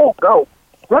find a hole, go.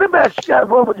 Running backs, you got to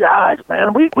run with your eyes,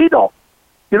 man. We don't.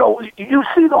 You know, you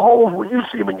see the holes when you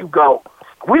see them and you go.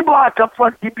 We block up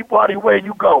front, keep people out of your way, and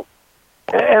you go.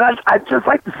 And I'd just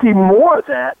like to see more of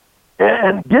that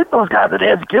and get those guys at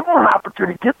edge, give them an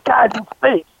opportunity, get guys in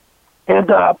space. And,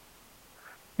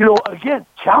 you know, again,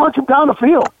 challenge them down the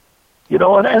field. You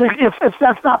know, and if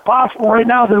that's not possible right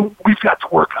now, then we've got to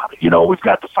work on it. You know, we've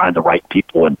got to find the right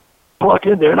people and plug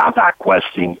in there. And I'm not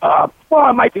questioning, I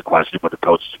might be questioning what the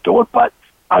coaches are doing, but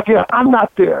again, I'm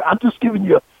not there. I'm just giving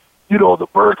you, you know, the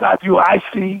bird's eye view I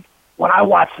see when I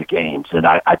watch the games. And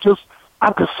I'm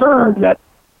concerned that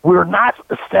we're not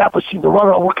establishing the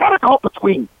run. We're kind of caught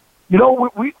between. You know,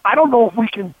 I don't know if we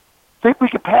can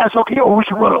pass okay or we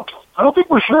can run okay. I don't think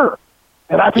we're sure.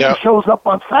 And I think it shows up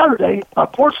on Saturday,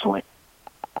 unfortunately.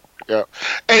 Yeah.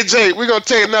 Hey, Jay, we're going to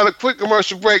take another quick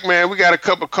commercial break, man. We got a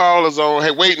couple callers on. Hey,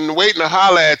 waiting to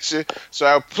holler at you.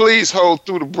 So please hold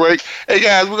through the break. Hey,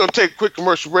 guys, we're going to take a quick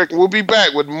commercial break, and we'll be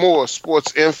back with more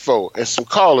sports info and some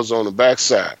callers on the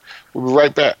backside. We'll be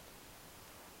right back.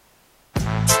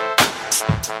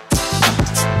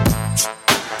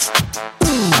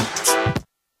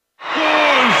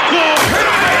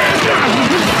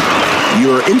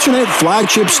 Your internet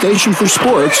flagship station for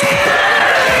sports.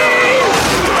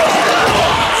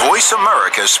 Voice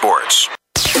America Sports.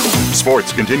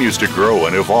 Sports continues to grow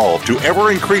and evolve to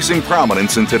ever-increasing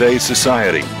prominence in today's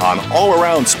society. On All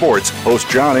Around Sports, host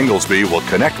John Inglesby will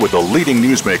connect with the leading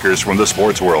newsmakers from the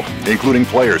sports world, including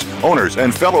players, owners,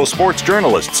 and fellow sports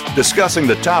journalists, discussing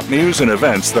the top news and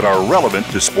events that are relevant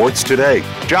to sports today.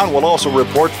 John will also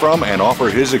report from and offer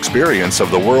his experience of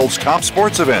the world's top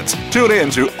sports events. Tune in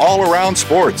to All Around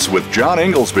Sports with John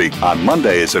Inglesby on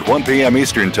Mondays at 1 p.m.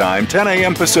 Eastern Time, 10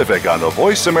 a.m. Pacific on the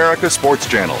Voice America Sports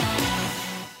Channel.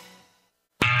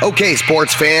 Okay,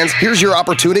 sports fans, here's your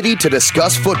opportunity to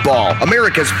discuss football,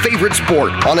 America's favorite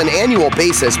sport. On an annual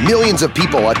basis, millions of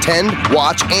people attend,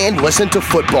 watch, and listen to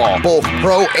football, both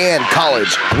pro and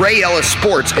college. Ray Ellis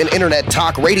Sports, an internet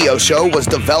talk radio show, was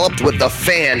developed with the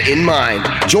fan in mind.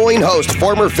 Join host,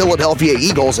 former Philadelphia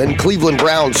Eagles and Cleveland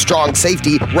Browns strong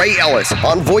safety Ray Ellis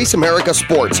on Voice America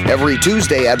Sports every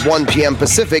Tuesday at 1 p.m.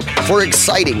 Pacific for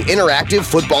exciting, interactive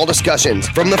football discussions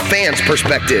from the fans'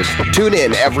 perspective. Tune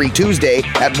in every Tuesday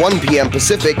at 1 p.m.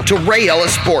 Pacific to Ray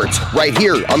Ellis Sports right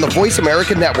here on the Voice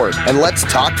America Network, and let's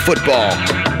talk football.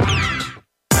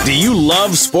 Do you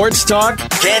love sports talk?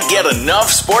 Can't get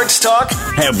enough sports talk?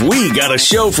 Have we got a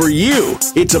show for you?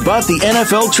 It's about the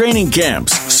NFL training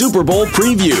camps, Super Bowl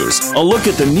previews, a look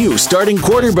at the new starting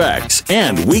quarterbacks,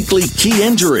 and weekly key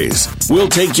injuries. We'll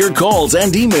take your calls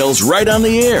and emails right on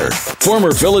the air.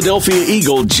 Former Philadelphia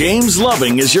Eagle James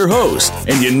Loving is your host,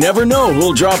 and you never know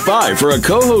who'll drop by for a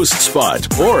co-host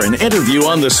spot or an interview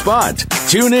on the spot.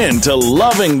 Tune in to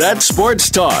Loving That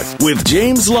Sports Talk with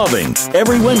James Loving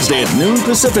every Wednesday at noon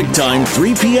Pacific Time,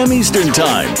 3 p.m. Eastern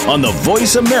Time on the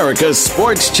Voice America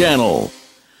Sports Channel.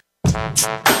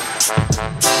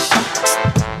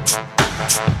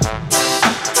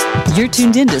 You're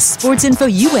tuned in to SportsInfo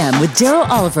UM with Darryl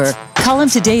Oliver. Call him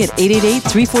today at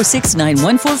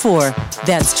 888-346-9144.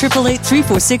 That's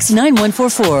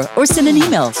 888-346-9144. Or send an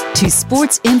email to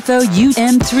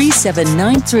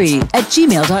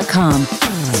sportsinfoum3793@gmail.com.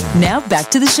 Now back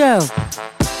to the show.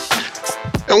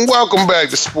 And welcome back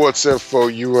to SportsInfo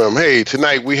UM. Hey,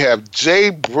 tonight we have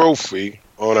Jay Brophy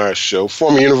on our show,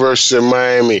 former University of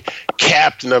Miami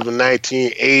captain of the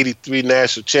 1983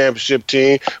 National Championship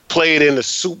team, played in the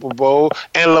Super Bowl,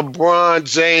 and LeBron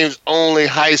James' only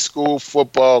high school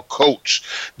football coach.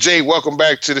 Jay, welcome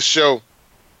back to the show.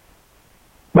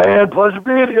 Man, pleasure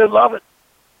being here. Love it.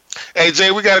 Hey,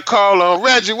 Jay, we got a call on.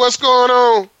 Reggie, what's going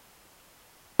on?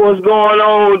 What's going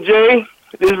on, Jay?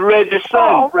 This is Reggie's son.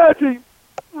 Oh, Reggie.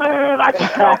 Man, I can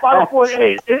tell by the way.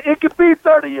 Hey, it could be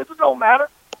 30 years. It don't matter.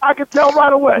 I can tell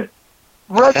right away.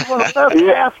 Reggie's one of the best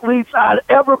athletes I'd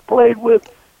ever played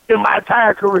with in my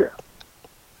entire career.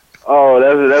 Oh,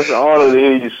 that's an honor to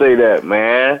hear you say that,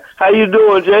 man. How you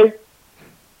doing, Jay?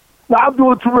 No, I'm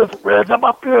doing terrific, Reg. I'm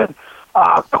up here in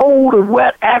cold and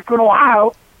wet Akron,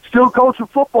 Ohio, still coaching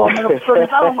football. Man, I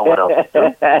don't know what else to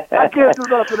do. I can't do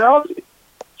nothing else.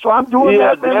 So I'm doing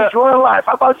that, man, enjoying life.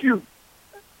 How about you?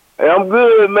 I'm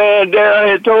good, man. Darryl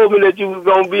had told me that you was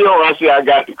going to be on. I said, I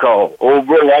got the call. Oh,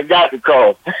 bro, I got the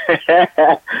call. I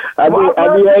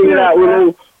be hanging out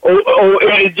with old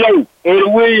Eddie Joe, Eddie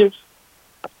Williams.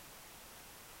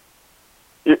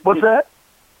 What's that?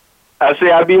 I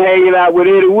say I be hanging out with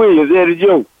Eddie Williams, Eddie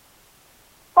Joe.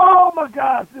 Oh, my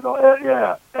gosh. You know,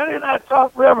 yeah. Eddie and I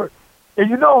talk forever. And,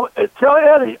 you know, tell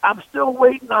Eddie I'm still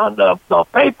waiting on the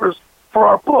papers for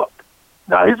our book.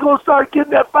 Now, he's going to start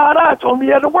getting that $5. I told him he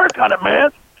had to work on it,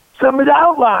 man. Send me the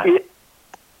outline.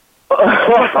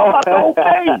 Talk about the whole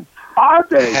thing. Our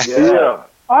days. Yeah.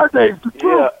 Our days, the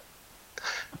truth.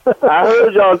 I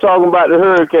heard y'all talking about the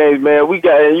Hurricanes, man.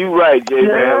 And you right, Jay,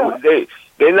 man.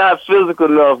 They're not physical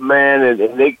enough, man,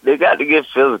 and they got to get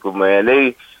physical, man.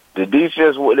 The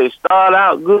defense, they start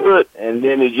out good, and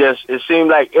then it seemed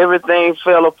like everything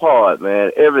fell apart,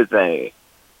 man. Everything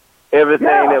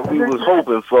that we was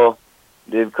hoping for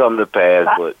didn't come to pass,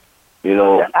 but, you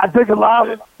know. I think a lot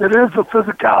of it is the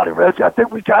physicality, Reggie. I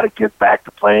think we got to get back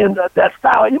to playing that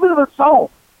style, even if it's home.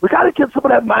 We got to get some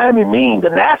of that Miami mean, the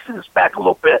nastiness back a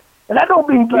little bit. And that don't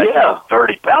mean dirty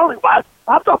penalty-wise.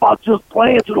 I'm talking about just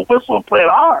playing to the whistle and playing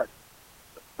hard.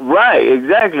 Right,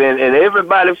 exactly. And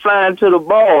everybody flying to the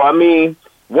ball. I mean,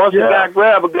 once a guy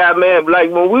grab a guy, man,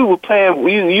 like when we were playing,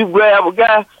 you grab a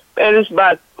guy, man, it's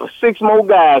about 6 more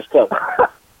guys coming.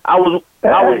 I was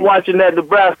watching that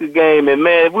Nebraska game, and,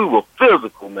 man, we were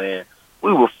physical, man.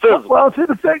 We were physical. Well, see,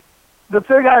 the thing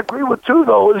I agree with, too,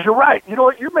 though, is you're right. You know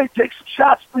what? You may take some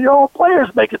shots for your own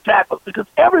players making tackles because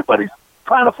everybody's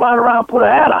trying to fly around and put a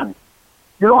hat on you.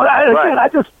 You know, again,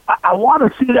 I want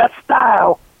to see that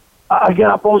style,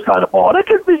 again, on both sides of the ball. And it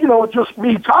could be, you know, just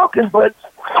me talking, but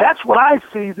that's what I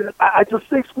see that I just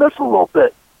think's missing a little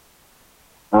bit.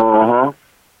 Uh-huh.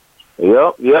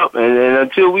 Yep. And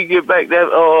until we get back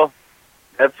that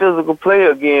physical play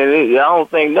again, I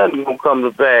don't think nothing's gonna come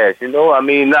to pass. You know, I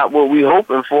mean, not what we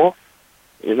hoping for.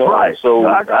 You know, right? So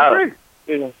I agree.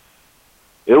 You know,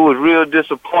 it was real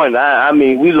disappointing. I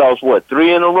mean, we lost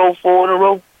 3 in a row, 4 in a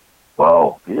row.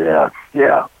 Whoa, yeah,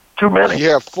 too many.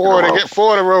 Yeah, 4 in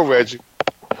a row, Reggie.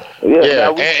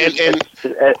 Yeah, and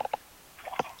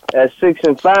at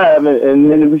 6-5,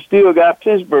 and then we still got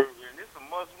Pittsburgh, and it's a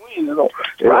must-win, you know,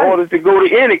 in order to go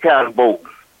to any kind of bowl.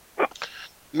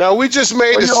 No, we just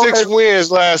made the 6 wins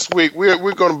last week. We're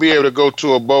going to be able to go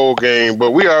to a bowl game,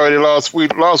 but we already lost. We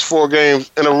lost 4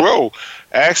 games in a row,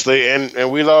 actually,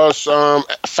 and we lost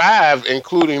 5,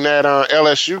 including that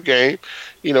LSU game.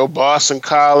 You know, Boston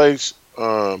College,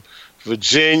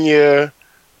 Virginia,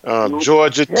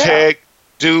 Georgia Tech,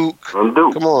 Duke.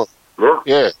 Come on.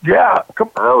 Yeah.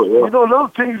 You know,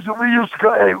 those teams that we used to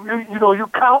go, you know, you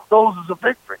count those as a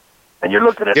victory. And you're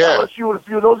looking at LSU and a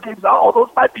few of those games, those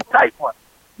might be tight ones.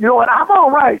 You know, and I'm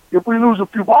all right if we lose a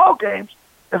few ball games,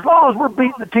 as long as we're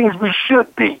beating the teams we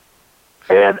should beat.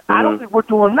 And I don't think we're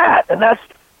doing that. And that's,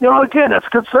 you know, again, that's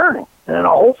concerning. And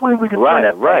hopefully we can turn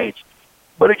that page.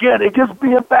 But again, it gets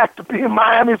being back to being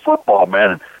Miami football,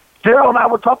 man. And Darryl and I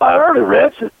were talking about earlier,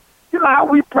 Rich. You know how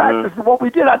we practice and what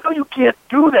we did. I know you can't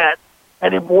do that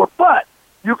anymore, but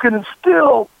you can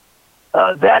instill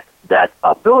that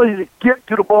ability to get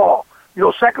to the ball. You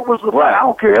know, second was the right. I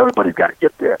don't care. Everybody's got to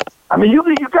get there. I mean, you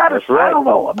got to. I don't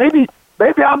know. Maybe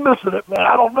I'm missing it, man.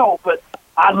 I don't know, but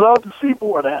I'd love to see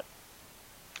more of that.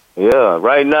 Yeah,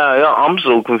 right now I'm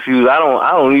so confused. I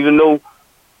don't even know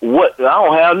what. I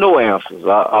don't have no answers.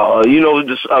 You know,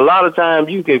 just a lot of times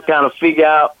you can kind of figure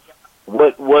out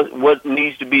what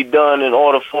needs to be done in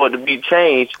order for it to be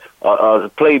changed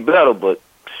to play better, but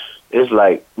it's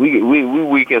like we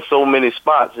weak in so many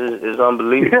spots. It's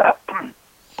unbelievable. Yeah.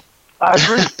 I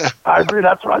agree.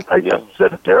 That's what I just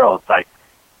said to Darryl. It's like,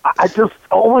 the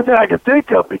only thing I can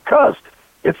think of, because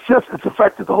it's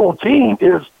affected the whole team,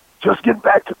 is just getting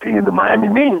back to being the Miami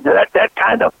mean, that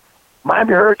kind of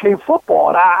Miami Hurricane football.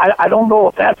 And I don't know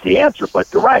if that's the answer,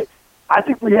 but you're right. I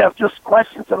think we have just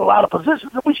questions in a lot of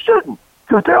positions that we shouldn't.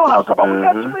 Because Darryl and I was talking about, we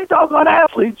got too many doggone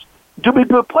athletes, too many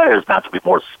good players not to be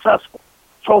more successful.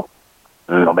 So,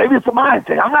 you know, maybe it's a mind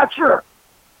thing. I'm not sure.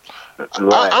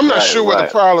 I'm not sure what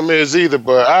the problem is either,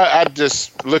 but I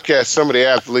just look at some of the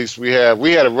athletes we have.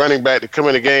 We had a running back to come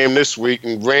in the game this week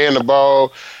and ran the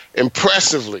ball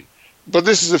impressively. But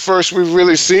this is the first we've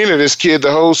really seen of this kid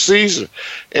the whole season.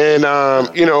 And,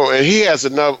 you know, and he has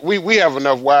enough. We have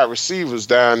enough wide receivers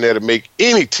down there to make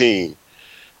any team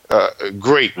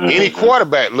great. Any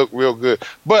quarterback look real good.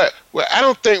 But I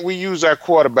don't think we use our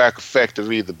quarterback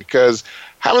effective either, because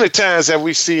how many times have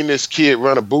we seen this kid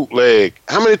run a bootleg?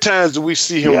 How many times do we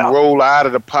see him roll out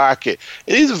of the pocket?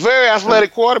 And he's a very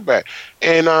athletic quarterback.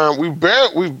 And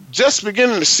we're just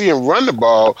beginning to see him run the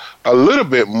ball a little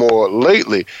bit more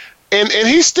lately. And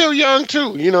he's still young,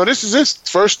 too. You know, this is his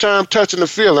first time touching the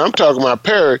field. I'm talking about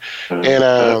Perry. And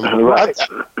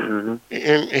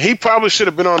and he probably should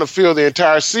have been on the field the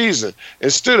entire season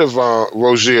instead of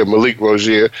Malik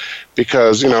Rozier,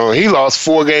 because, you know, he lost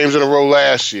 4 games in a row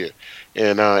last year.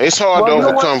 And it's hard to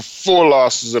overcome 4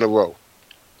 losses in a row.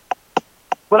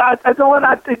 But I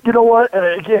think, you know what, and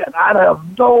again, I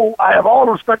have all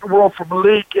the respect in the world for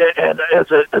Malik and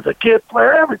as a kid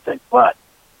player, everything. But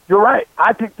you're right.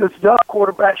 I think this young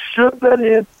quarterback should have been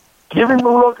in, give him a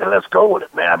look, and let's go with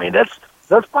it, man. I mean, that's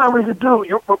fine what you do.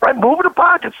 You're right. Move in the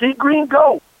pocket, see Green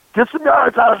go, get some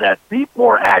yards out of that, be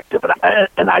more active.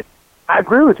 And I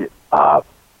agree with you.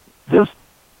 This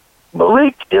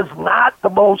Malik is not the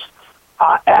most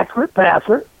accurate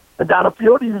passer, and down the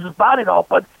field he uses his body and all.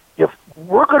 But if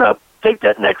we're going to take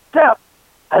that next step,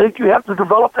 I think you have to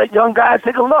develop that young guy and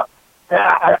take a look.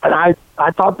 And I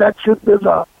thought that should be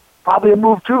probably a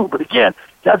move too. But again,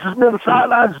 that's just me on the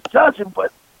sidelines judging.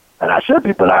 And I should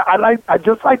be. But I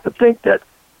just like to think that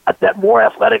more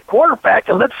athletic quarterback,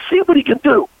 and let's see what he can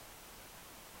do.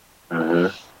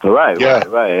 Right.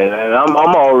 And I'm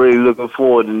already looking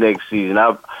forward to next season.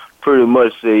 I pretty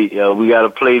much say we got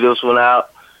to play this one out,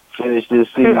 finish this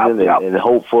season, and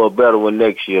hope for a better one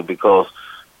next year, because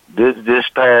this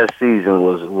past season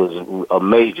was a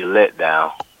major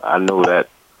letdown. I know that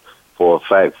for a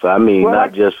fact. So, I mean,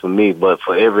 not just for me, but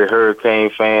for every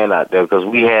Hurricane fan out there, because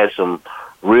we had some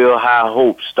real high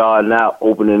hopes starting out,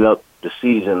 opening up the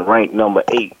season ranked number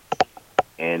 8,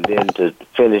 and then to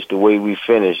finish the way we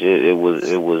finished, it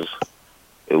wasn't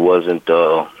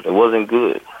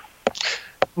good.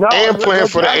 No, and playing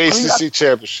for the ACC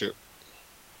championship.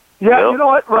 Yeah, you know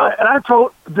what? Right, and I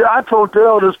told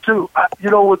Darryl this too. You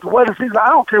know, with the way the season, I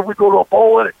don't care if we go to a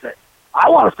bowl or anything. I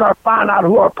want to start finding out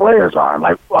who our players are.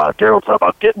 Like Darryl talked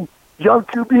about getting young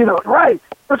QB. Right.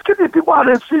 Let's get these people out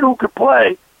there and see who can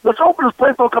play. Let's open this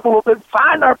playbook up a little bit,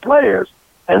 find our players,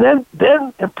 and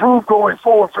then improve going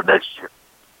forward for next year.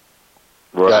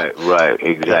 Right,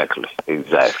 exactly.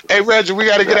 Hey, Reggie, we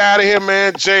got to get out of here,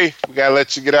 man. Jay, we got to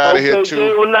let you get out of here, too.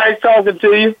 Jay, well, nice talking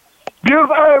to you.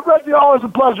 Beautiful. Hey, Reggie, always a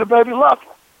pleasure, baby. Love you.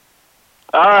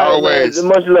 All right, always. Man.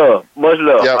 Much love.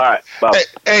 Yep. All right, bye.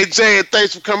 Hey, Jay,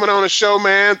 thanks for coming on the show,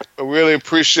 man. I really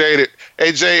appreciate it.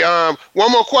 Hey, Jay,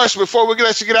 one more question before we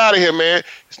let you get out of here, man.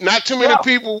 Not too many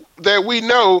people that we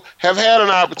know have had an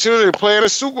opportunity to play in a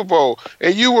Super Bowl,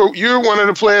 and you're one of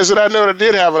the players that I know that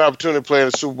did have an opportunity to play in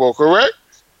a Super Bowl, correct?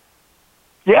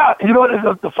 Yeah, you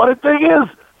know, the funny thing is,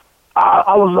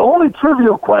 I was the only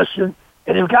trivial question,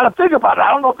 and you've got to think about it.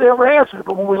 I don't know if they ever answered it,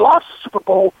 but when we lost the Super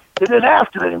Bowl, they didn't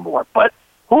ask it anymore. But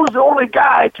who's the only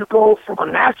guy to go from a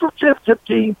national championship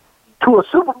team to a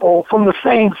Super Bowl from the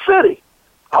same city?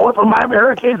 I went from Miami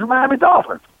Hurricanes to Miami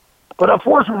Dolphins. But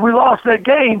unfortunately, we lost that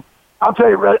game. I'll tell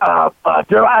you, Darryl,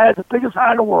 I had the biggest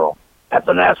high in the world at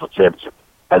the national championship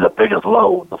and the biggest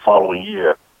low the following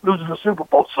year, losing the Super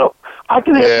Bowl. So I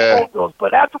can hear both those.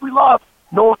 But after we lost,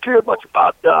 no one cared much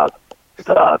about the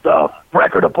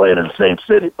record of playing in the same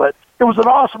city. But it was an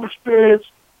awesome experience.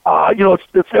 You know,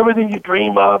 it's everything you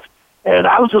dream of. And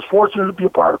I was just fortunate to be a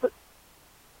part of it.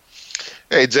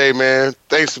 Hey, Jay, man,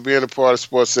 thanks for being a part of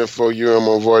SportsInfo UM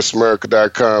on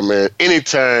VoiceAmerica.com, man.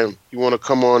 Anytime you want to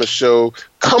come on the show,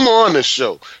 come on the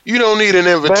show. You don't need an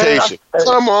invitation.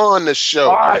 Come on the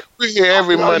show. Right. We're here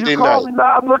every Monday night.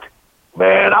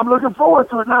 I'm looking forward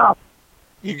to it now.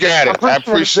 You got it. I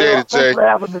appreciate it, Jay. Thanks for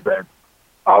having me, man.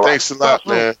 All thanks a lot,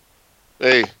 man.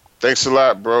 Hey, thanks a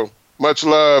lot, bro. Much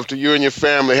love to you and your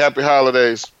family. Happy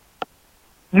holidays.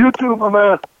 You too, my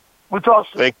man. We'll talk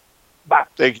soon. Bye.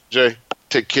 Thank you, Jay.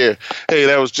 Take care. Hey,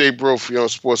 that was Jay Brophy on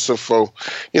SportsInfo.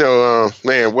 You know,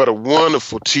 man, what a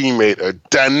wonderful teammate, a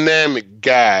dynamic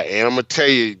guy. And I'm going to tell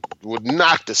you, would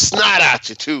knock the snot out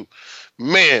you, too.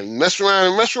 Man, mess around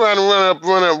and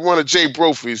run up one of Jay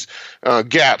Brophy's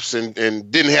gaps and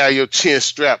didn't have your chin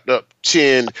strapped up,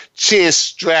 chin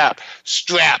strapped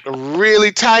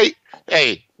really tight.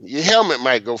 Hey, your helmet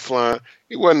might go flying.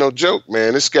 He wasn't no joke,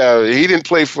 man. This guy, he didn't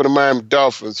play for the Miami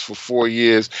Dolphins for 4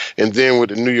 years and then with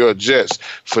the New York Jets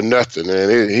for nothing,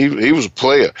 man. He was a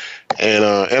player and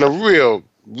a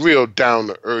real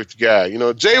down-to-earth guy. You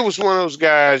know, Jay was one of those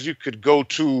guys you could go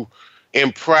to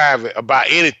in private about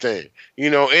anything, you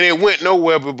know, and it went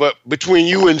nowhere but between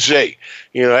you and Jay.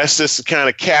 You know, that's just the kind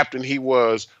of captain he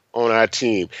was on our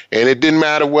team. And it didn't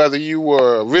matter whether you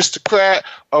were an aristocrat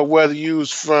or whether you was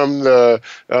from the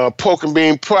Pork and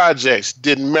Bean Projects.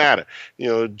 Didn't matter. You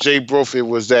know, Jay Brophy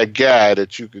was that guy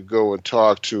that you could go and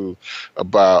talk to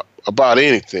about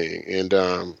anything. And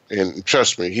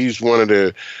trust me, he's one of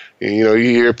the, you know, you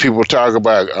hear people talk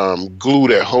about glue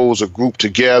that holds a group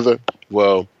together.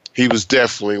 Well, he was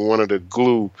definitely one of the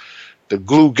glue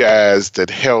guys that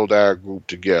held our group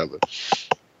together.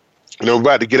 You know, we're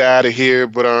about to get out of here,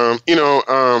 but our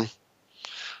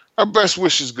best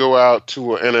wishes go out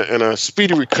to and a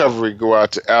speedy recovery go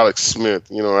out to Alex Smith.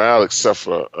 You know, Alex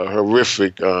suffered a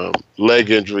horrific leg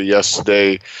injury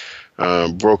yesterday,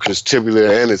 broke his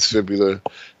tibia and his fibula,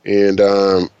 and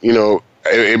you know,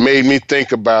 it made me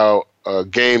think about a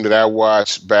game that I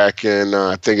watched back in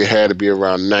I think it had to be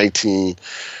around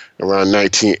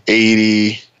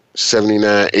 1980.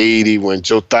 79, 80, when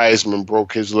Joe Theismann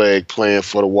broke his leg playing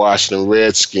for the Washington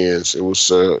Redskins. It was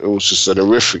just a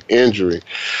horrific injury.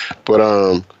 But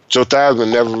Joe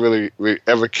Theismann never really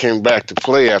ever came back to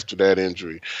play after that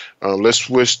injury. Let's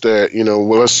wish that, you know,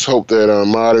 let's hope that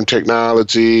modern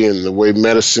technology and the way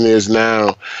medicine is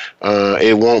now,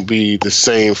 it won't be the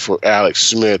same for Alex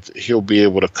Smith. He'll be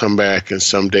able to come back and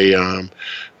someday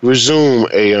resume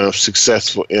a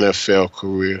successful NFL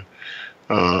career.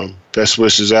 Best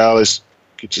wishes, Alice.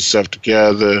 Get yourself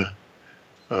together.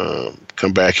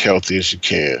 Come back healthy as you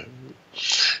can.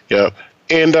 Yeah,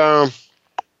 and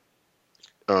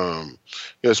it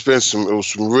was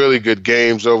some really good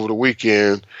games over the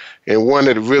weekend, and one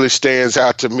that really stands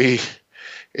out to me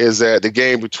is that the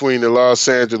game between the Los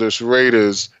Angeles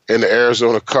Raiders and the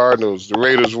Arizona Cardinals. The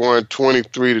Raiders won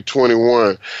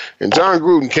 23-21, and John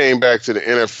Gruden came back to the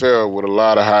NFL with a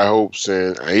lot of high hopes,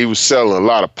 and he was selling a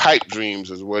lot of pipe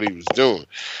dreams is what he was doing.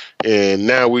 And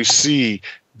now we see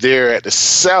they're at the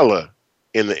cellar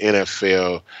in the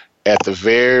NFL at the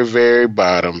very, very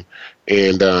bottom,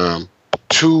 and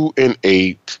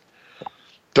 2-8.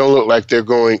 Don't look like they're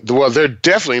going. Well, they're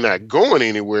definitely not going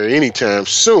anywhere anytime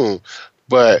soon.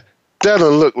 But doesn't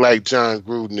look like John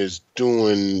Gruden is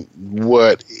doing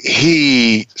what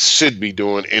he should be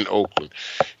doing in Oakland.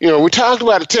 You know, we talked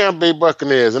about the Tampa Bay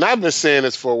Buccaneers, and I've been saying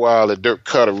this for a while, that Dirk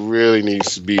Cutter really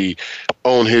needs to be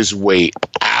on his way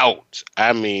out.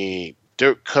 I mean,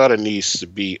 Dirk Cutter needs to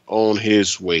be on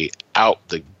his way out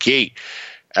the gate.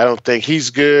 I don't think he's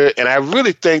good, and I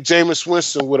really think Jameis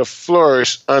Winston would have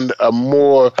flourished under a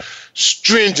more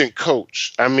stringent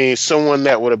coach. I mean, someone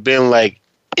that would have been like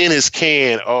in his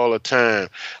can all the time.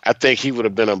 I think he would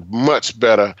have been a much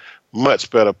better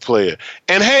player.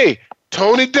 And hey,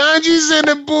 Tony Dungy's in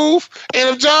the booth, and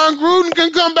if John Gruden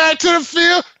can come back to the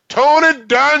field, Tony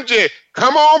Dungy,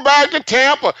 come on back to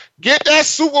Tampa. Get that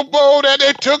Super Bowl that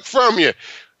they took from you.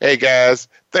 Hey, guys,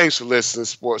 thanks for listening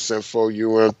to SportsInfo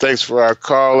UM. Thanks for our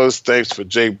callers. Thanks for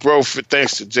Jay Brophy.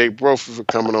 Thanks to Jay Brophy for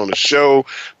coming on the show,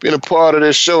 being a part of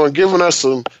this show, and giving us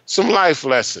some life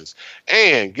lessons,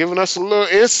 and giving us a little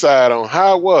insight on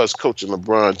how it was coaching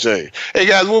LeBron James. Hey,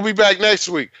 guys, we'll be back next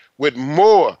week with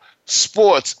more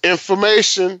sports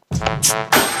information.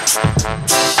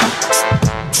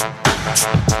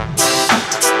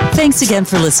 Thanks again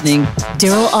for listening.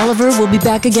 Darryl Oliver will be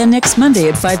back again next Monday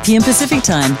at 5 p.m. Pacific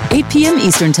Time, 8 p.m.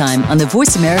 Eastern Time on the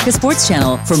Voice America Sports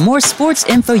Channel for more Sports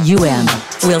Info UM.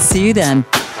 We'll see you then.